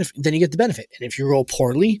get the benefit. Then you get the benefit. And if you roll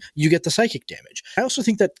poorly, you get the psychic damage. I also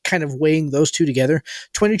think that kind of weighing those two together,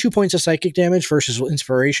 22 points of psychic damage versus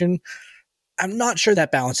inspiration, I'm not sure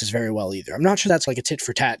that balances very well either. I'm not sure that's like a tit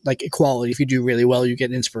for tat, like equality. If you do really well, you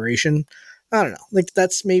get inspiration. I don't know. Like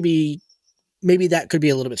that's maybe that could be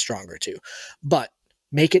a little bit stronger too, but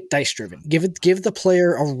make it dice driven. Give the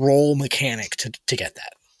player a roll mechanic to get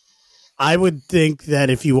that. I would think that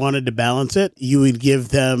if you wanted to balance it, you would give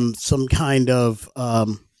them some kind of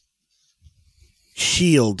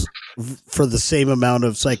shield for the same amount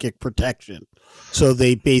of psychic protection. So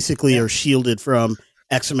they basically are shielded from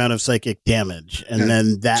X amount of psychic damage, and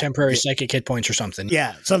then that temporary psychic hit points or something.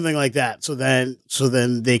 Yeah, something like that. So then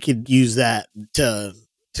they could use that to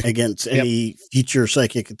against any future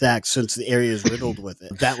psychic attacks, since the area is riddled with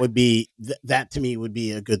it. That would be that to me would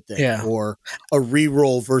be a good thing. Yeah. Or a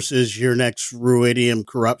reroll versus your next Ruidium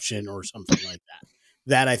corruption or something like that.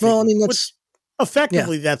 That I think. Well, I mean, that's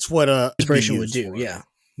effectively that's what inspiration would do. For.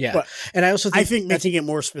 Yeah. But and I also think making it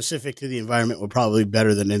more specific to the environment would probably be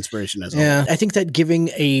better than inspiration as well. Yeah. I think that giving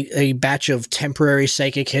a batch of temporary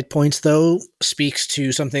psychic hit points, though, speaks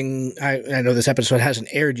to something. I know this episode hasn't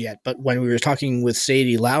aired yet, but when we were talking with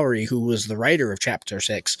Sadie Lowry, who was the writer of Chapter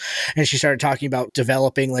 6, and she started talking about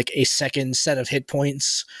developing like a second set of hit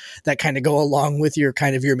points that kind of go along with your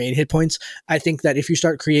main hit points. I think that if you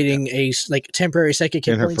start creating a like temporary psychic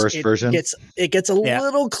hit points, it gets a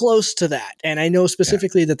little close to that. And I know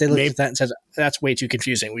specifically that they looked at that and said, that's way too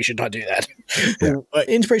confusing. We should not do that.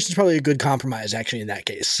 Inspiration is probably a good compromise, actually, in that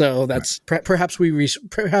case. So that's perhaps we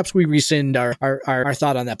rescind our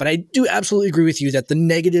thought on that. But I do absolutely agree with you that the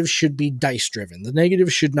negative should be dice driven. The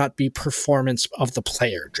negative should not be performance of the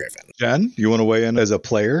player driven. Jen, you want to weigh in as a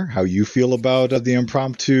player how you feel about the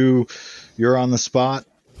impromptu? You're on the spot.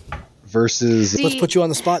 Versus, let's put you on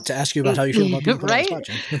the spot to ask you about how you feel about being put on the spot,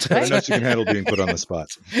 Jen. I don't know if you can handle being put on the spot.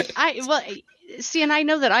 And I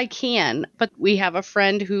know that I can, but we have a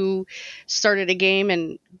friend who started a game,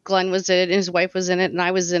 and Glenn was in it, and his wife was in it, and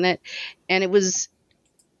I was in it, and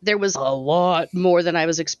there was a lot more than I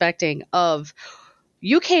was expecting.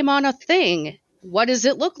 You came on a thing, what does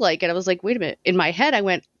it look like? And I was like, wait a minute. In my head, I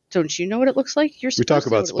went, don't you know what it looks like? We talk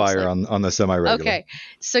about Spire on the semi-regular. Okay.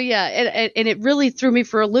 So yeah, and it really threw me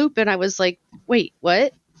for a loop, and I was like, wait,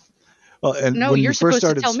 what? Well, and no, when you're you first supposed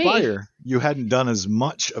started to tell Spire, me. You hadn't done as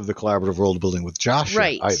much of the collaborative world building with Josh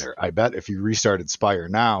right. yet either. I bet if you restarted Spire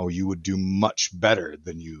now, you would do much better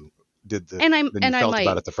than you did than you felt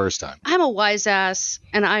about it the first time. I'm a wise ass,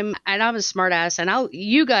 and I'm a smart ass, and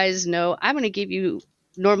you guys know I'm going to give you.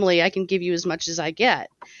 Normally, I can give you as much as I get,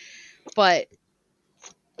 but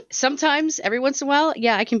sometimes, every once in a while,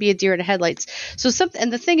 yeah, I can be a deer in the headlights.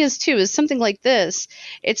 And the thing is too, is something like this,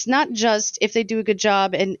 it's not just if they do a good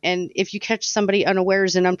job and if you catch somebody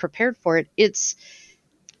unawares and unprepared for it, it's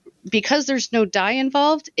because there's no die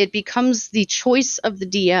involved, it becomes the choice of the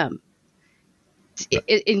DM.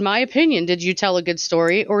 In my opinion, did you tell a good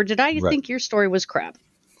story, or did I think your story was crap?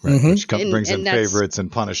 Right, which brings in favorites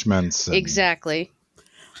and punishments. Exactly.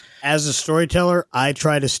 As a storyteller, I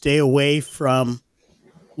try to stay away from,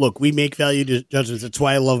 look, we make value judgments. That's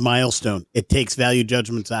why I love Milestone. It takes value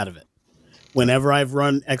judgments out of it. Whenever I've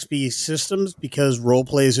run XP systems, because role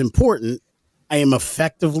play is important, I am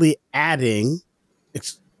effectively adding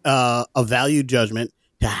a value judgment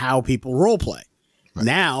to how people role play. Right.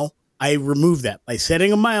 Now, I remove that by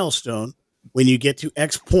setting a milestone. When you get to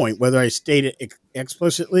X point, whether I state it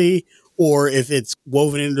explicitly or if it's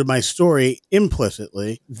woven into my story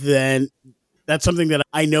implicitly, then that's something that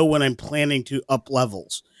I know when I'm planning to up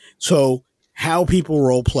levels. So how people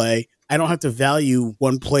role play, I don't have to value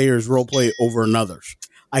one player's role play over another's.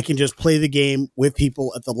 I can just play the game with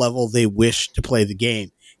people at the level they wish to play the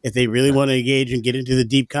game. If they really want to engage and get into the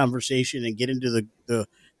deep conversation and get into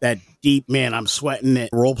that deep, man, I'm sweating it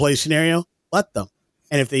role play scenario, let them.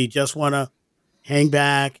 And if they just want to hang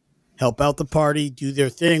back, help out the party, do their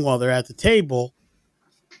thing while they're at the table,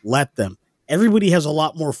 let them. Everybody has a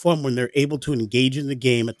lot more fun when they're able to engage in the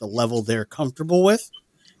game at the level they're comfortable with.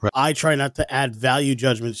 Right. I try not to add value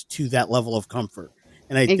judgments to that level of comfort.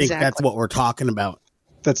 And I think that's what we're talking about.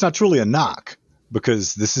 That's not truly a knock,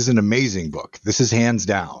 because this is an amazing book. This is hands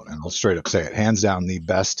down, and I'll straight up say it, hands down the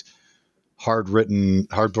best hard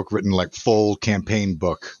book written, like full campaign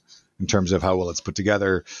book in terms of how well it's put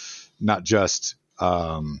together, not just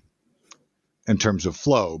in terms of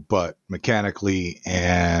flow, but mechanically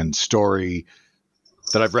and story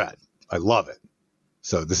that I've read. I love it.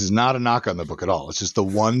 So this is not a knock on the book at all. It's just the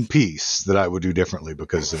one piece that I would do differently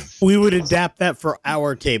because of... We would adapt that for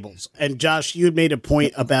our tables. And Josh, you had made a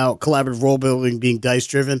point about collaborative role building being dice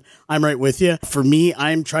driven. I'm right with you. For me,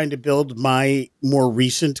 I'm trying to build my more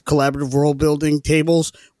recent collaborative role building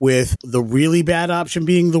tables with the really bad option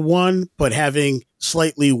being the one, but having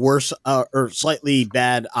slightly worse or slightly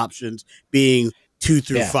bad options being 2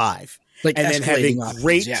 through 5. Like, and then having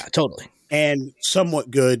great, totally, and somewhat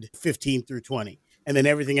good 15 through 20. And then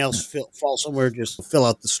everything else fall somewhere, just fill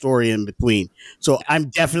out the story in between. So I'm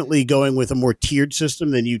definitely going with a more tiered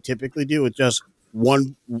system than you typically do, with just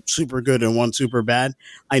one super good and one super bad.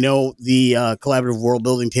 I know the collaborative world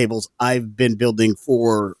building tables I've been building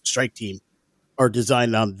for Strike Team are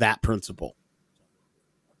designed on that principle.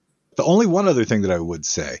 The only one other thing that I would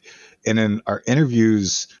say, and in our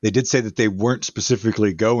interviews, they did say that they weren't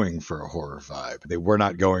specifically going for a horror vibe. They were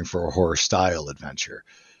not going for a horror style adventure.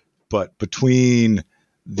 But between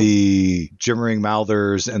the Jimmering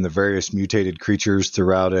Mouthers and the various mutated creatures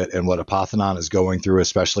throughout it and what Apothenon is going through,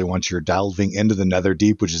 especially once you're delving into the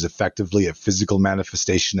Netherdeep, which is effectively a physical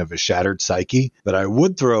manifestation of a shattered psyche, that I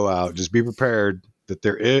would throw out, just be prepared that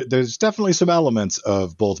there's definitely some elements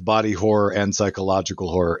of both body horror and psychological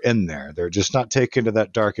horror in there. They're just not taken to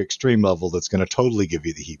that dark extreme level that's going to totally give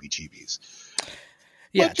you the heebie-jeebies.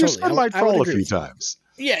 Yeah, but your son might fall a few times.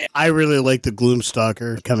 Yeah, I really like the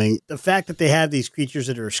Gloomstalker coming. The fact that they have these creatures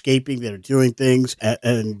that are escaping, that are doing things,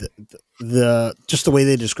 and the just the way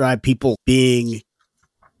they describe people being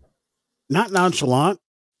not nonchalant,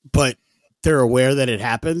 but they're aware that it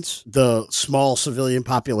happens. The small civilian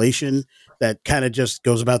population that kind of just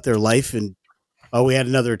goes about their life and, oh, we had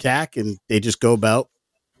another attack, and they just go about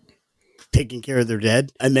taking care of their dead.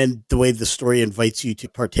 And then the way the story invites you to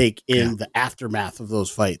partake in the aftermath of those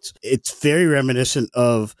fights. It's very reminiscent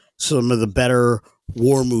of some of the better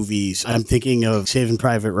war movies. I'm thinking of Saving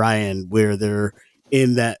Private Ryan, where they're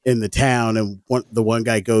in the town, and the one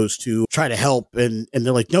guy goes to try to help, and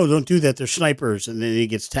they're like, no, don't do that, they're snipers, and then he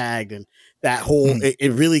gets tagged, and that whole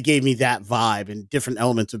it really gave me that vibe, and different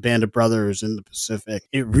elements of Band of Brothers in the Pacific.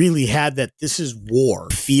 It really had that this is war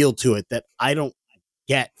feel to it that I don't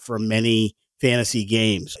get from many fantasy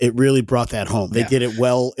games. It really brought that home. They did it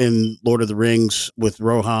well in Lord of the Rings with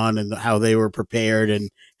Rohan and how they were prepared, and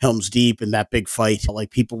Helm's Deep and that big fight.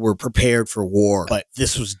 Like, people were prepared for war, but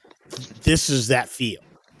this is that feel.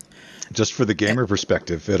 Just for the gamer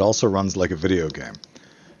perspective, it also runs like a video game.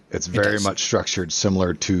 It's very much structured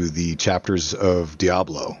similar to the chapters of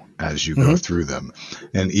Diablo as you go through them.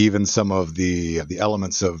 And even some of the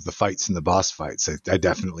elements of the fights and the boss fights, I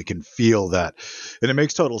definitely can feel that. And it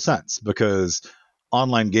makes total sense because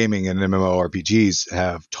online gaming and MMORPGs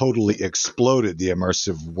have totally exploded the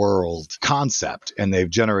immersive world concept, and they've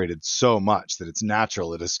generated so much that it's natural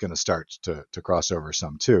that it's going to start to cross over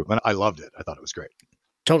some too. And I loved it. I thought it was great.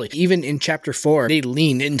 Totally. Even in chapter 4, they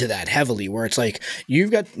lean into that heavily, where it's like,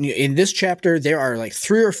 you've got, in this chapter, there are like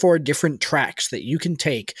 3 or 4 different tracks that you can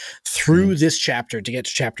take through this chapter to get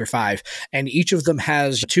to chapter 5. And each of them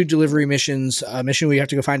has 2 delivery missions, a mission where you have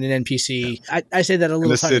to go find an NPC. I say that a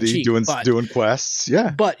little tongue in cheek, doing quests.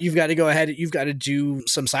 Yeah. But you've got to go ahead, you've got to do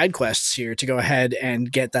some side quests here to go ahead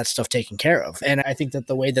and get that stuff taken care of. And I think that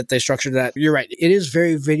the way that they structured that, you're right. It is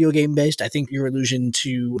very video game based. I think your allusion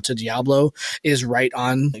to Diablo is right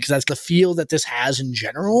on, because that's the feel that this has in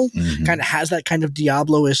general. Kind of has that kind of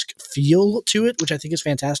Diablo-esque feel to it, which I think is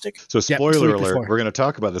fantastic. So spoiler alert, we're going to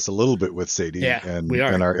talk about this a little bit with Sadie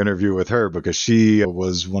and our interview with her, because she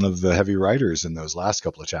was one of the heavy writers in those last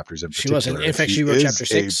couple of chapters in particular. She was. In fact, she wrote chapter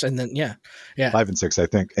 6 and then, 5 and 6, I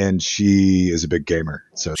think. And she is a big gamer.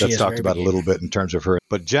 So that's talked about a little bit in terms of her.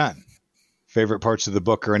 But Jen, favorite parts of the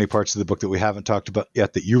book, or any parts of the book that we haven't talked about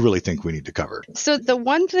yet that you really think we need to cover? So the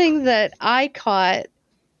one thing that I caught,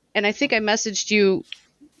 and I think I messaged you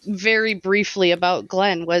very briefly about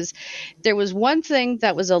Glenn, was there was one thing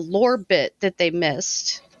that was a lore bit that they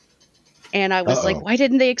missed. And I was like, why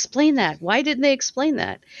didn't they explain that? Why didn't they explain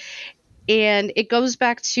that? And it goes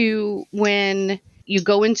back to when you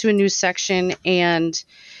go into a new section and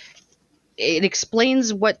it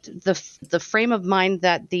explains what the frame of mind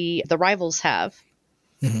that the rivals have.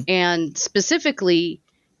 And specifically,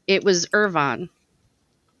 it was Irvan.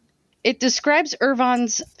 It describes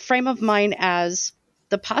Irvan's frame of mind as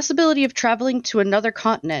the possibility of traveling to another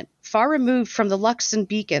continent far removed from the Luxon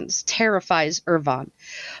beacons terrifies Irvan,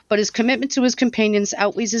 but his commitment to his companions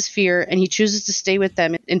outweighs his fear, and he chooses to stay with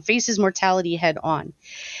them and face his mortality head on.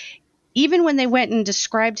 Even when they went and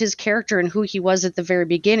described his character and who he was at the very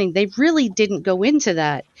beginning, they really didn't go into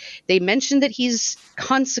that. They mentioned that he's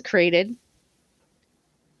consecrated,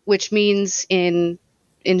 which means in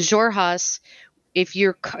Xhorhas, if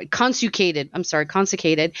you're consecrated,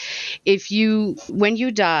 when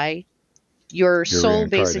you die, your soul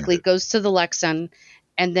basically goes to the Lexan,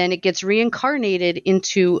 and then it gets reincarnated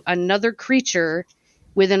into another creature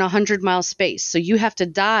within 100-mile space. So you have to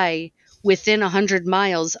die within 100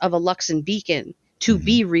 miles of a Luxon beacon to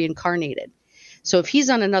be reincarnated. So if he's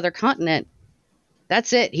on another continent,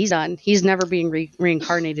 that's it. He's done. He's never being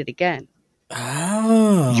reincarnated again.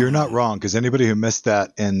 Oh. You're not wrong, because anybody who missed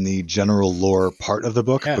that in the general lore part of the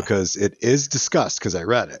book, because it is discussed, because I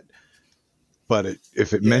read it, but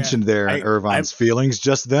if it mentioned there in Irvan's feelings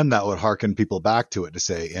just then, that would hearken people back to it to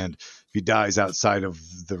say, and if he dies outside of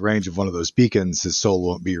the range of one of those beacons, his soul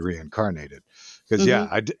won't be reincarnated. Because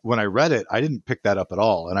when I read it, I didn't pick that up at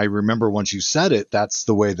all. And I remember once you said it, that's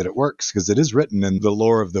the way that it works, because it is written in the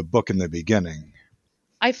lore of the book in the beginning.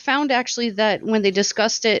 I found actually that when they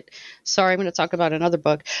discussed it, sorry, I'm going to talk about another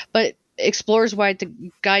book, but Explorer's Guide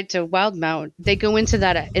to Wildemount, they go into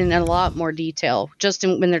that in a lot more detail, just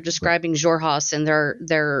when they're describing Xhorhas and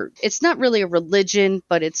their it's not really a religion,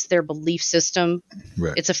 but it's their belief system.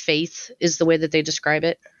 Right. It's a faith is the way that they describe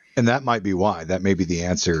it. And that might be why. That may be the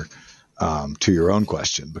answer to your own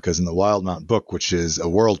question, because in the Wildemount book, which is a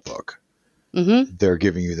world book, they're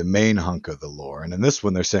giving you the main hunk of the lore. And in this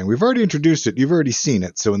one, they're saying, we've already introduced it. You've already seen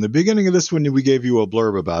it. So in the beginning of this one, we gave you a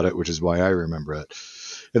blurb about it, which is why I remember it.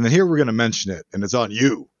 And then here we're going to mention it. And it's on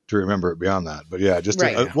you to remember it beyond that. But yeah, just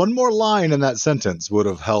one more line in that sentence would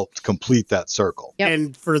have helped complete that circle. Yep.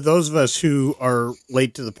 And for those of us who are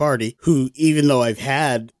late to the party, who, even though I've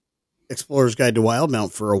had Explorer's Guide to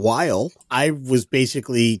Wildemount for a while, I was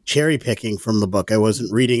basically cherry picking from the book. I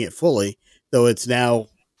wasn't reading it fully, though it's now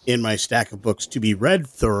in my stack of books to be read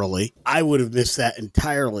thoroughly. I would have missed that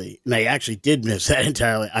entirely. And I actually did miss that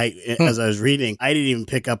entirely. As I was reading, I didn't even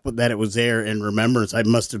pick up that it was there in remembrance. I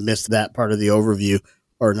must have missed that part of the overview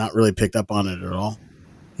or not really picked up on it at all.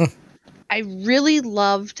 I really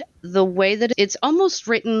loved the way that it's almost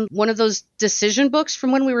written one of those decision books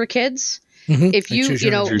from when we were kids. If you, choose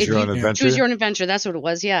your own adventure, that's what it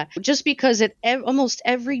was. Yeah. Just because at almost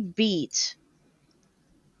every beat,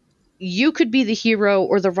 you could be the hero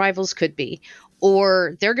or the rivals could be,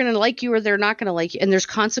 or they're going to like you or they're not going to like you. And there's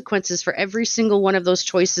consequences for every single one of those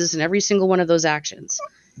choices and every single one of those actions.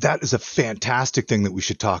 That is a fantastic thing that we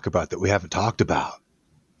should talk about that we haven't talked about.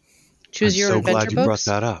 Choose your adventure I'm so glad you brought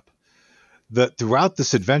that up. Throughout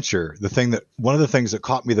this adventure, one of the things that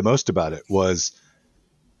caught me the most about it was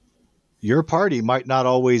your party might not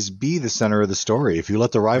always be the center of the story. If you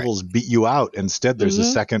let the rivals beat you out, instead there's a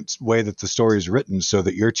second way that the story is written so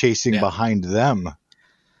that you're chasing behind them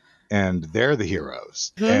and they're the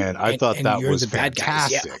heroes. And I thought that was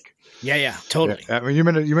fantastic. Yeah, totally. I mean, you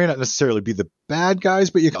may not necessarily be the bad guys,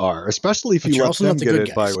 but you are, especially if you let them get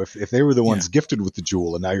it by if they were the ones gifted with the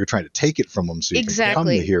jewel and now you're trying to take it from them so you can become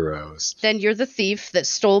the heroes. Then you're the thief that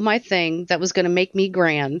stole my thing that was going to make me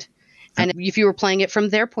grand. And if you were playing it from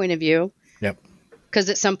their point of view, because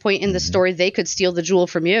at some point in the story they could steal the jewel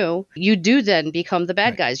from you, you do then become the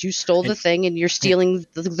bad guys. You stole the thing and you're stealing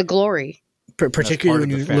the glory. Particularly when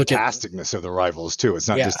you look at the fantasticness of the rivals too. It's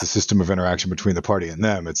not just the system of interaction between the party and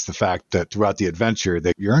them. It's the fact that throughout the adventure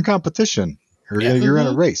that you're in competition. You're in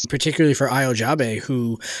a race. Particularly for Aojabe,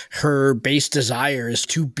 who her base desire is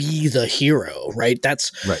to be the hero, right?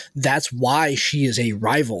 That's why she is a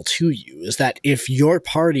rival to you, is that if your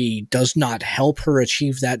party does not help her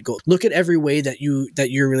achieve that goal, look at every way that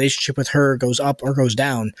your relationship with her goes up or goes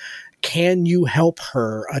down. Can you help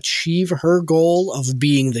her achieve her goal of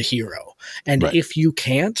being the hero? And if you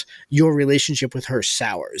can't, your relationship with her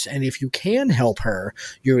sours. And if you can help her,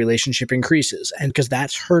 your relationship increases. And because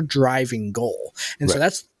that's her driving goal. And so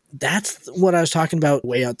that's what I was talking about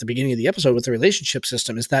way out at the beginning of the episode with the relationship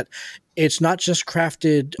system, is that it's not just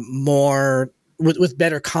crafted more with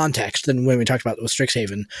better context than when we talked about it with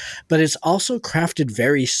Strixhaven, but it's also crafted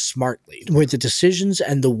very smartly, where the decisions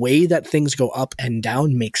and the way that things go up and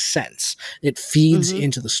down make sense. It feeds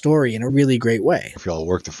into the story in a really great way. If y'all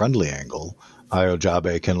work the friendly angle,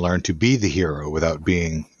 Aojabe can learn to be the hero without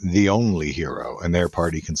being the only hero, and their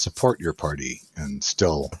party can support your party and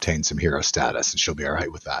still obtain some hero status, and she'll be all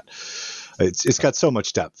right with that. It's got so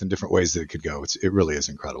much depth and different ways that it could go. It really is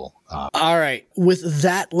incredible. All right. With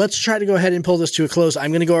that, let's try to go ahead and pull this to a close. I'm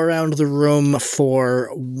going to go around the room for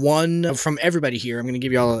one from everybody here. I'm going to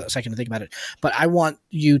give you all a second to think about it. But I want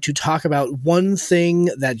you to talk about one thing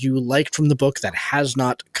that you liked from the book that has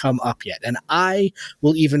not come up yet. And I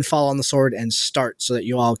will even fall on the sword and start so that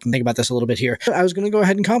you all can think about this a little bit here. I was going to go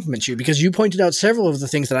ahead and compliment you because you pointed out several of the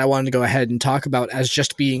things that I wanted to go ahead and talk about as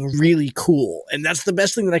just being really cool. And that's the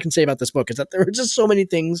best thing that I can say about this book, is that there are just so many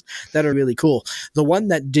things that are really cool. The one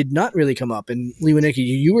that did not really come up, and Lewinicki,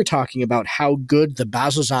 you were talking about how good the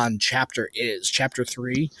Bazzoxan chapter is, chapter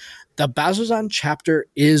 3. The Bazzoxan chapter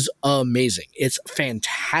is amazing. It's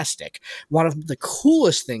fantastic. One of the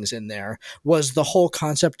coolest things in there was the whole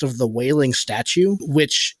concept of the wailing statue,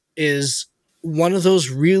 which is one of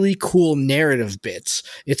those really cool narrative bits.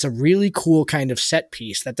 It's a really cool kind of set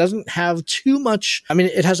piece that doesn't have too much. I mean,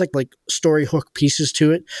 it has like story hook pieces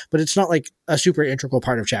to it, but it's not like a super integral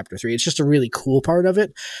part of chapter 3. It's just a really cool part of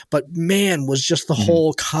it. But man, was just the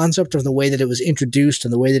whole concept of the way that it was introduced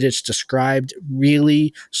and the way that it's described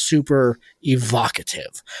really super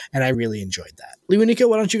evocative. And I really enjoyed that. Lewinicki,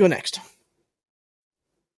 why don't you go next?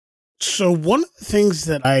 So one of the things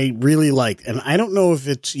that I really liked, and I don't know if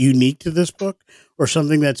it's unique to this book or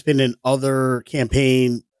something that's been in other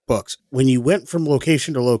campaign books, when you went from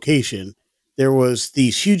location to location, there was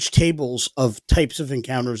these huge tables of types of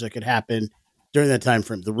encounters that could happen during that time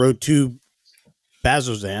frame. The Road to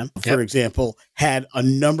Bazzoxan, for example, had a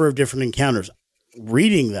number of different encounters.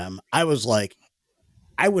 Reading them, I was like,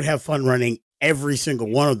 I would have fun running every single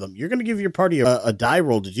one of them. You're going to give your party a die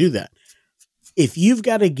roll to do that. If you've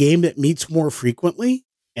got a game that meets more frequently,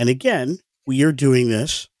 and again, we are doing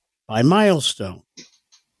this by milestone,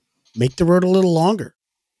 make the road a little longer.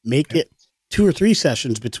 Make it 2 or 3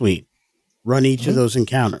 sessions between. Run each of those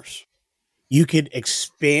encounters. You could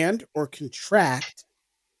expand or contract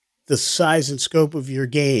the size and scope of your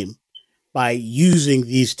game by using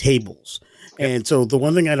these tables. And so the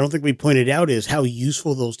one thing I don't think we pointed out is how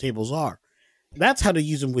useful those tables are. That's how to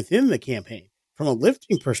use them within the campaign. From a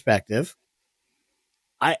lifting perspective,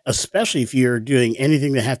 especially if you're doing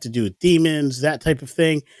anything that have to do with demons, that type of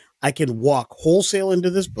thing, I can walk wholesale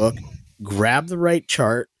into this book, grab the right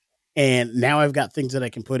chart, and now I've got things that I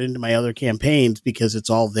can put into my other campaigns because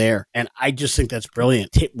it's all there. And I just think that's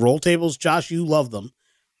brilliant. Roll tables, Josh, you love them.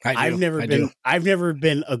 I've never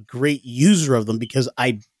been a great user of them because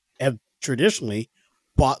I have traditionally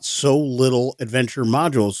bought so little adventure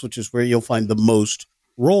modules, which is where you'll find the most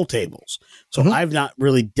roll tables. So I've not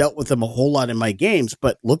really dealt with them a whole lot in my games,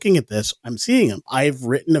 but looking at this, I'm seeing them. I've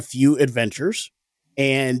written a few adventures,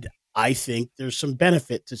 and I think there's some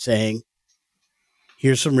benefit to saying,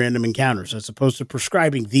 Here's some random encounters, as opposed to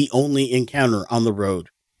prescribing the only encounter on the road.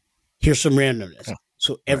 Here's some randomness.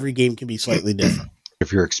 So every game can be slightly different.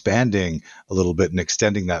 If you're expanding a little bit and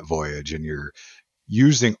extending that voyage and you're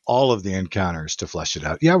using all of the encounters to flesh it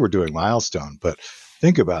out, yeah, we're doing milestone, but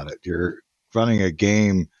think about it. You're running a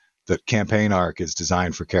game that campaign arc is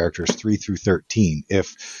designed for characters 3 through 13.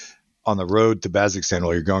 If on the road to Kazakhstan,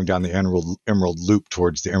 while you're going down the Emerald Loop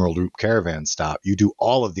towards the Emerald Loop caravan stop, you do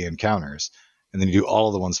all of the encounters, and then you do all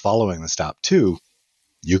of the ones following the stop too,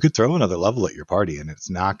 you could throw another level at your party, and it's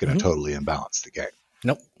not going to totally imbalance the game.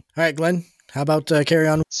 Nope. All right, Glenn, how about carry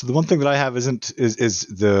on? So the one thing that I have is it's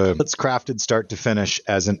crafted start to finish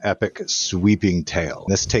as an epic sweeping tale.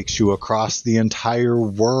 This takes you across the entire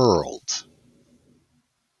world.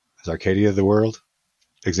 Is Arcadia the world?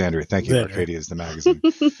 Exandria, thank you. Arcadia is the magazine.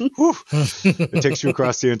 It takes you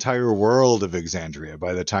across the entire world of Exandria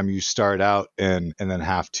by the time you start out and then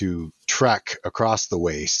have to trek across the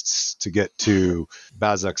wastes to get to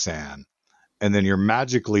Kazakhstan. And then you're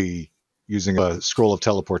magically using a scroll of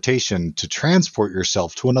teleportation to transport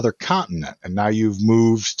yourself to another continent. And now you've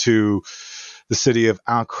moved to the city of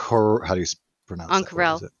Ankara. How do you pronounce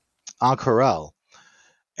Ankarel. Ankarel.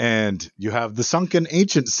 And you have the sunken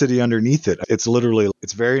ancient city underneath it. It's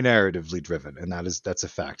very narratively driven, and that's a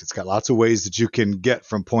fact. It's got lots of ways that you can get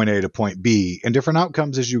from point A to point B and different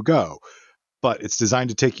outcomes as you go. But it's designed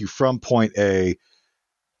to take you from point A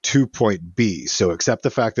to point B. So accept the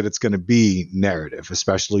fact that it's going to be narrative,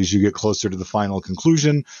 especially as you get closer to the final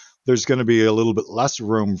conclusion. There's going to be a little bit less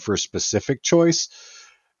room for specific choice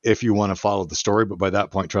if you want to follow the story. But by that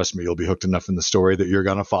point, trust me, you'll be hooked enough in the story that you're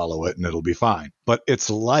going to follow it and it'll be fine. But it's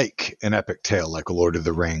like an epic tale like Lord of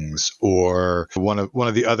the Rings or one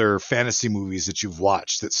of the other fantasy movies that you've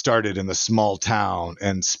watched that started in the small town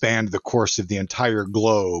and spanned the course of the entire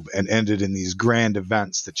globe and ended in these grand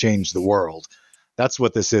events that changed the world. That's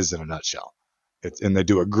what this is in a nutshell. And they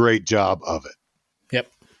do a great job of it.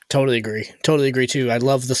 Yep. Totally agree too. I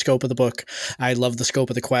love the scope of the book. I love the scope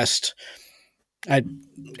of the quest. I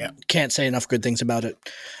can't say enough good things about it.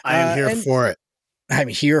 I am here for it. I'm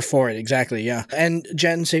here for it, exactly, yeah. And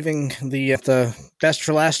Jen, saving the best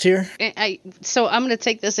for last here. So I'm going to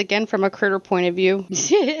take this again from a critter point of view.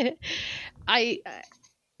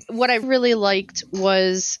 What I really liked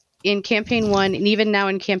was in Campaign 1 and even now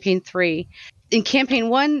in Campaign 3. In Campaign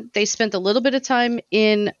 1, they spent a little bit of time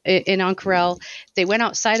in Ankarel. They went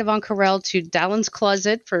outside of Ankarel to Dalin's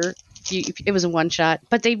Closet for... It was a one shot,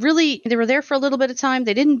 but they were there for a little bit of time.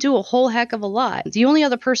 They didn't do a whole heck of a lot. The only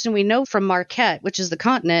other person we know from Marquette, which is the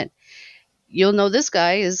continent, you'll know this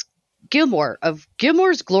guy is Gilmore of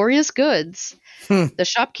Gilmore's Glorious Goods, the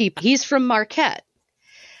shopkeeper. He's from Marquette.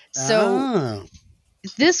 So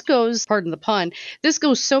this goes, pardon the pun, this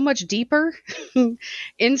goes so much deeper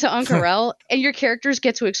into Ankarel, and your characters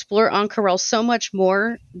get to explore Ankarel so much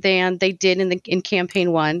more than they did in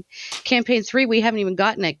Campaign 1. Campaign 3, we haven't even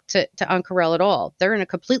gotten to Ankarel at all. They're in a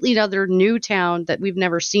completely other new town that we've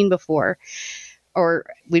never seen before, or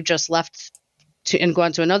we've just left and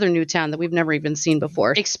gone to another new town that we've never even seen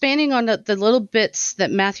before. Expanding on the little bits that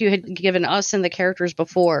Matthew had given us and the characters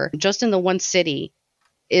before, just in the one city,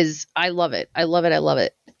 I love it. I love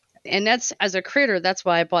it. And that's, as a critter, that's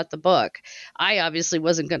why I bought the book. I obviously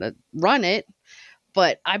wasn't going to run it,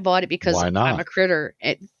 but I bought it because I'm a critter.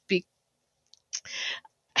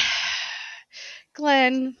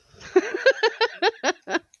 Glenn.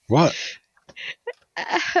 What?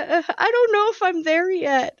 I don't know if I'm there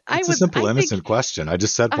yet. It's a simple, innocent question. I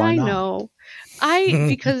just said, why not? I know.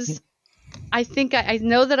 Because I think I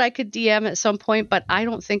know that I could DM at some point, but I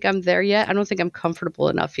don't think I'm there yet. I don't think I'm comfortable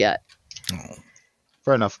enough yet.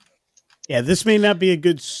 Fair enough. Yeah, this may not be a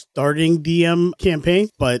good starting DM campaign,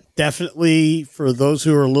 but definitely for those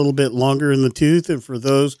who are a little bit longer in the tooth and for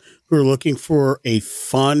those who are looking for a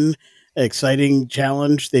fun, exciting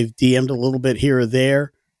challenge, they've DM'd a little bit here or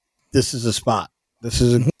there. This is a spot. This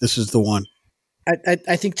is the one.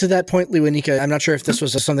 I think to that point, Lewanika, I'm not sure if this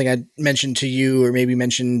was something I mentioned to you or maybe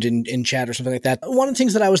mentioned in chat or something like that. One of the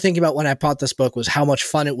things that I was thinking about when I bought this book was how much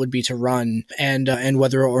fun it would be to run, and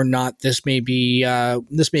whether or not this may be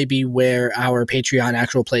where our Patreon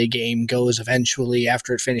actual play game goes eventually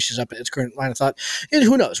after it finishes up its current line of thought. And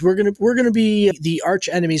who knows? We're gonna be the arch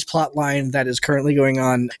enemy's plot line that is currently going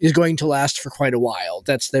on is going to last for quite a while.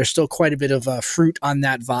 There's still quite a bit of fruit on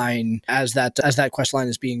that vine as that quest line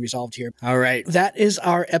is being resolved here. All right. That is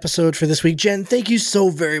our episode for this week. Jen, thank you so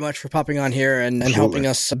very much for popping on here and helping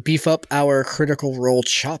us beef up our Critical Role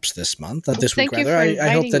chops this month, this week rather.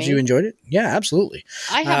 I hope that you enjoyed it. Yeah, absolutely.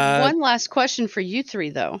 I have one last question for you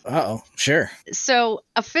three, though. Uh-oh, sure. So,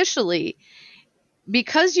 officially,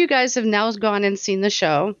 because you guys have now gone and seen the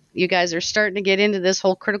show, you guys are starting to get into this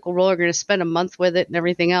whole Critical Role. You're going to spend a month with it and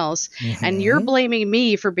everything else. And you're blaming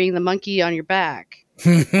me for being the monkey on your back.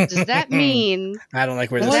 Does that mean... I don't like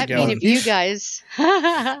where this is going. Does that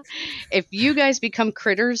mean if you guys become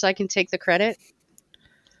critters, I can take the credit?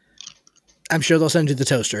 I'm sure they'll send you the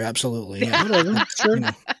toaster. Absolutely. Yeah. Whatever. Sure.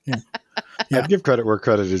 Yeah. I'd give credit where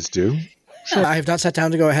credit is due. I have not sat down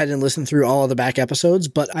to go ahead and listen through all of the back episodes,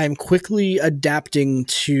 but I'm quickly adapting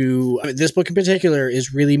to this book in particular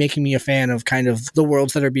is really making me a fan of kind of the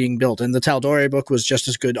worlds that are being built. And the Tal'Dorei book was just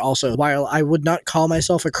as good also. While I would not call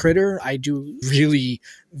myself a critter, I do really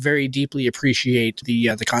very deeply appreciate the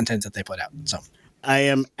content that they put out. So I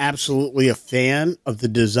am absolutely a fan of the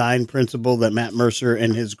design principle that Matt Mercer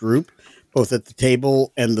and his group, both at the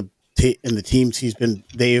table and the teams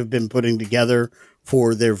they have been putting together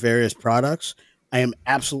for their various products. I am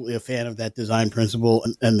absolutely a fan of that design principle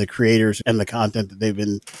and the creators and the content that they've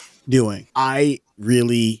been doing. I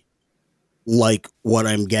really like what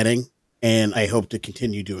I'm getting, and I hope to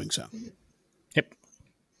continue doing so. Yep.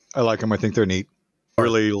 I like them. I think they're neat. I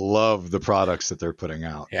really love the products that they're putting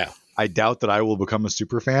out. Yeah. I doubt that I will become a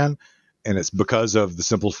super fan, and it's because of the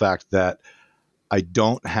simple fact that I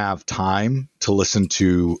don't have time to listen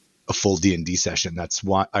to a full D&D session. That's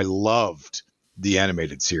why I loved the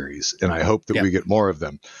animated series, and I hope that we get more of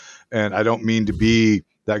them. And I don't mean to be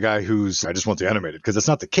that guy I just want the animated, because that's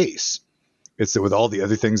not the case. It's that with all the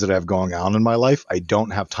other things that I have going on in my life, I don't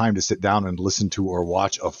have time to sit down and listen to or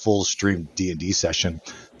watch a full stream D&D session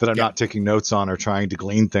that I'm not taking notes on or trying to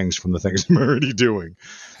glean things from the things I'm already doing.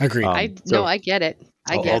 Agreed. I get it.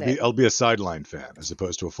 I'll be a sideline fan as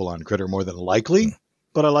opposed to a full-on critter more than likely,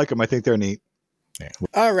 but I like them. I think they're neat. Yeah.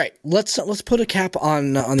 All right, let's put a cap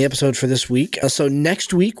on the episode for this week. So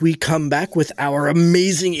next week we come back with our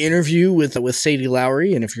amazing interview with Sadie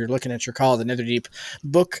Lowry. And if you're looking at your call, the Netherdeep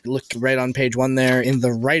book, look right on page 1 there in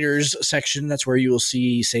the writers section. That's where you will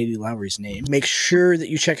see Sadie Lowry's name. Make sure that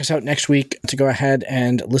you check us out next week to go ahead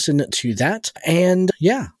and listen to that. And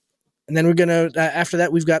yeah. And then we're going to, after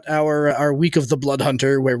that, we've got our week of the Blood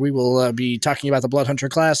Hunter, where we will be talking about the Blood Hunter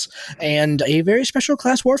class and a very special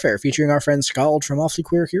class warfare featuring our friend Scald from Awfully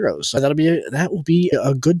Queer Heroes. So that will be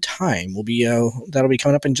a good time. That'll be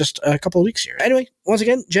coming up in just a couple of weeks here. Anyway, once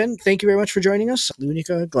again, Jen, thank you very much for joining us.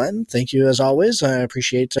 Lunica, Glenn, thank you as always. I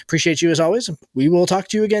appreciate you as always. We will talk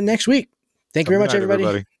to you again next week. Thank you very much,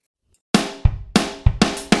 everybody.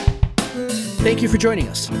 Thank you for joining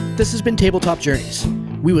us. This has been Tabletop Journeys.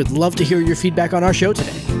 We would love to hear your feedback on our show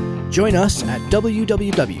today. Join us at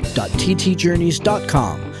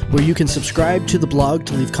www.ttjourneys.com, where you can subscribe to the blog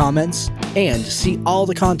to leave comments and see all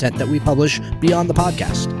the content that we publish beyond the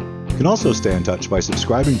podcast. You can also stay in touch by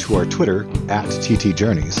subscribing to our Twitter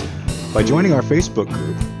 @TTJourneys, by joining our Facebook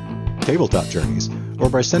group, Tabletop Journeys, or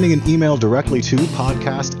by sending an email directly to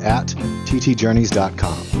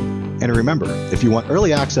podcast@ttjourneys.com. And remember, if you want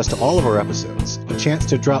early access to all of our episodes, a chance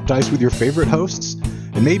to drop dice with your favorite hosts,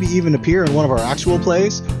 and maybe even appear in one of our actual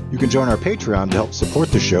plays, you can join our Patreon to help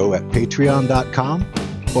support the show at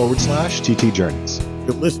patreon.com/TTJourneys.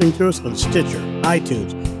 You're listening to us on Stitcher,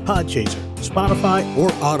 iTunes, Podchaser, Spotify,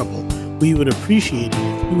 or Audible. We would appreciate it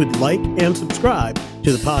if you would like and subscribe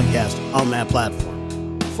to the podcast on that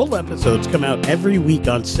platform. Full episodes come out every week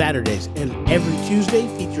on Saturdays, and every Tuesday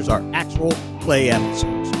features our actual play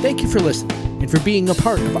episodes. Thank you for listening and for being a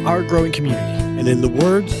part of our growing community. And in the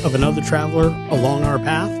words of another traveler along our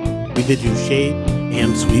path, we bid you shade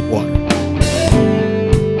and sweet water.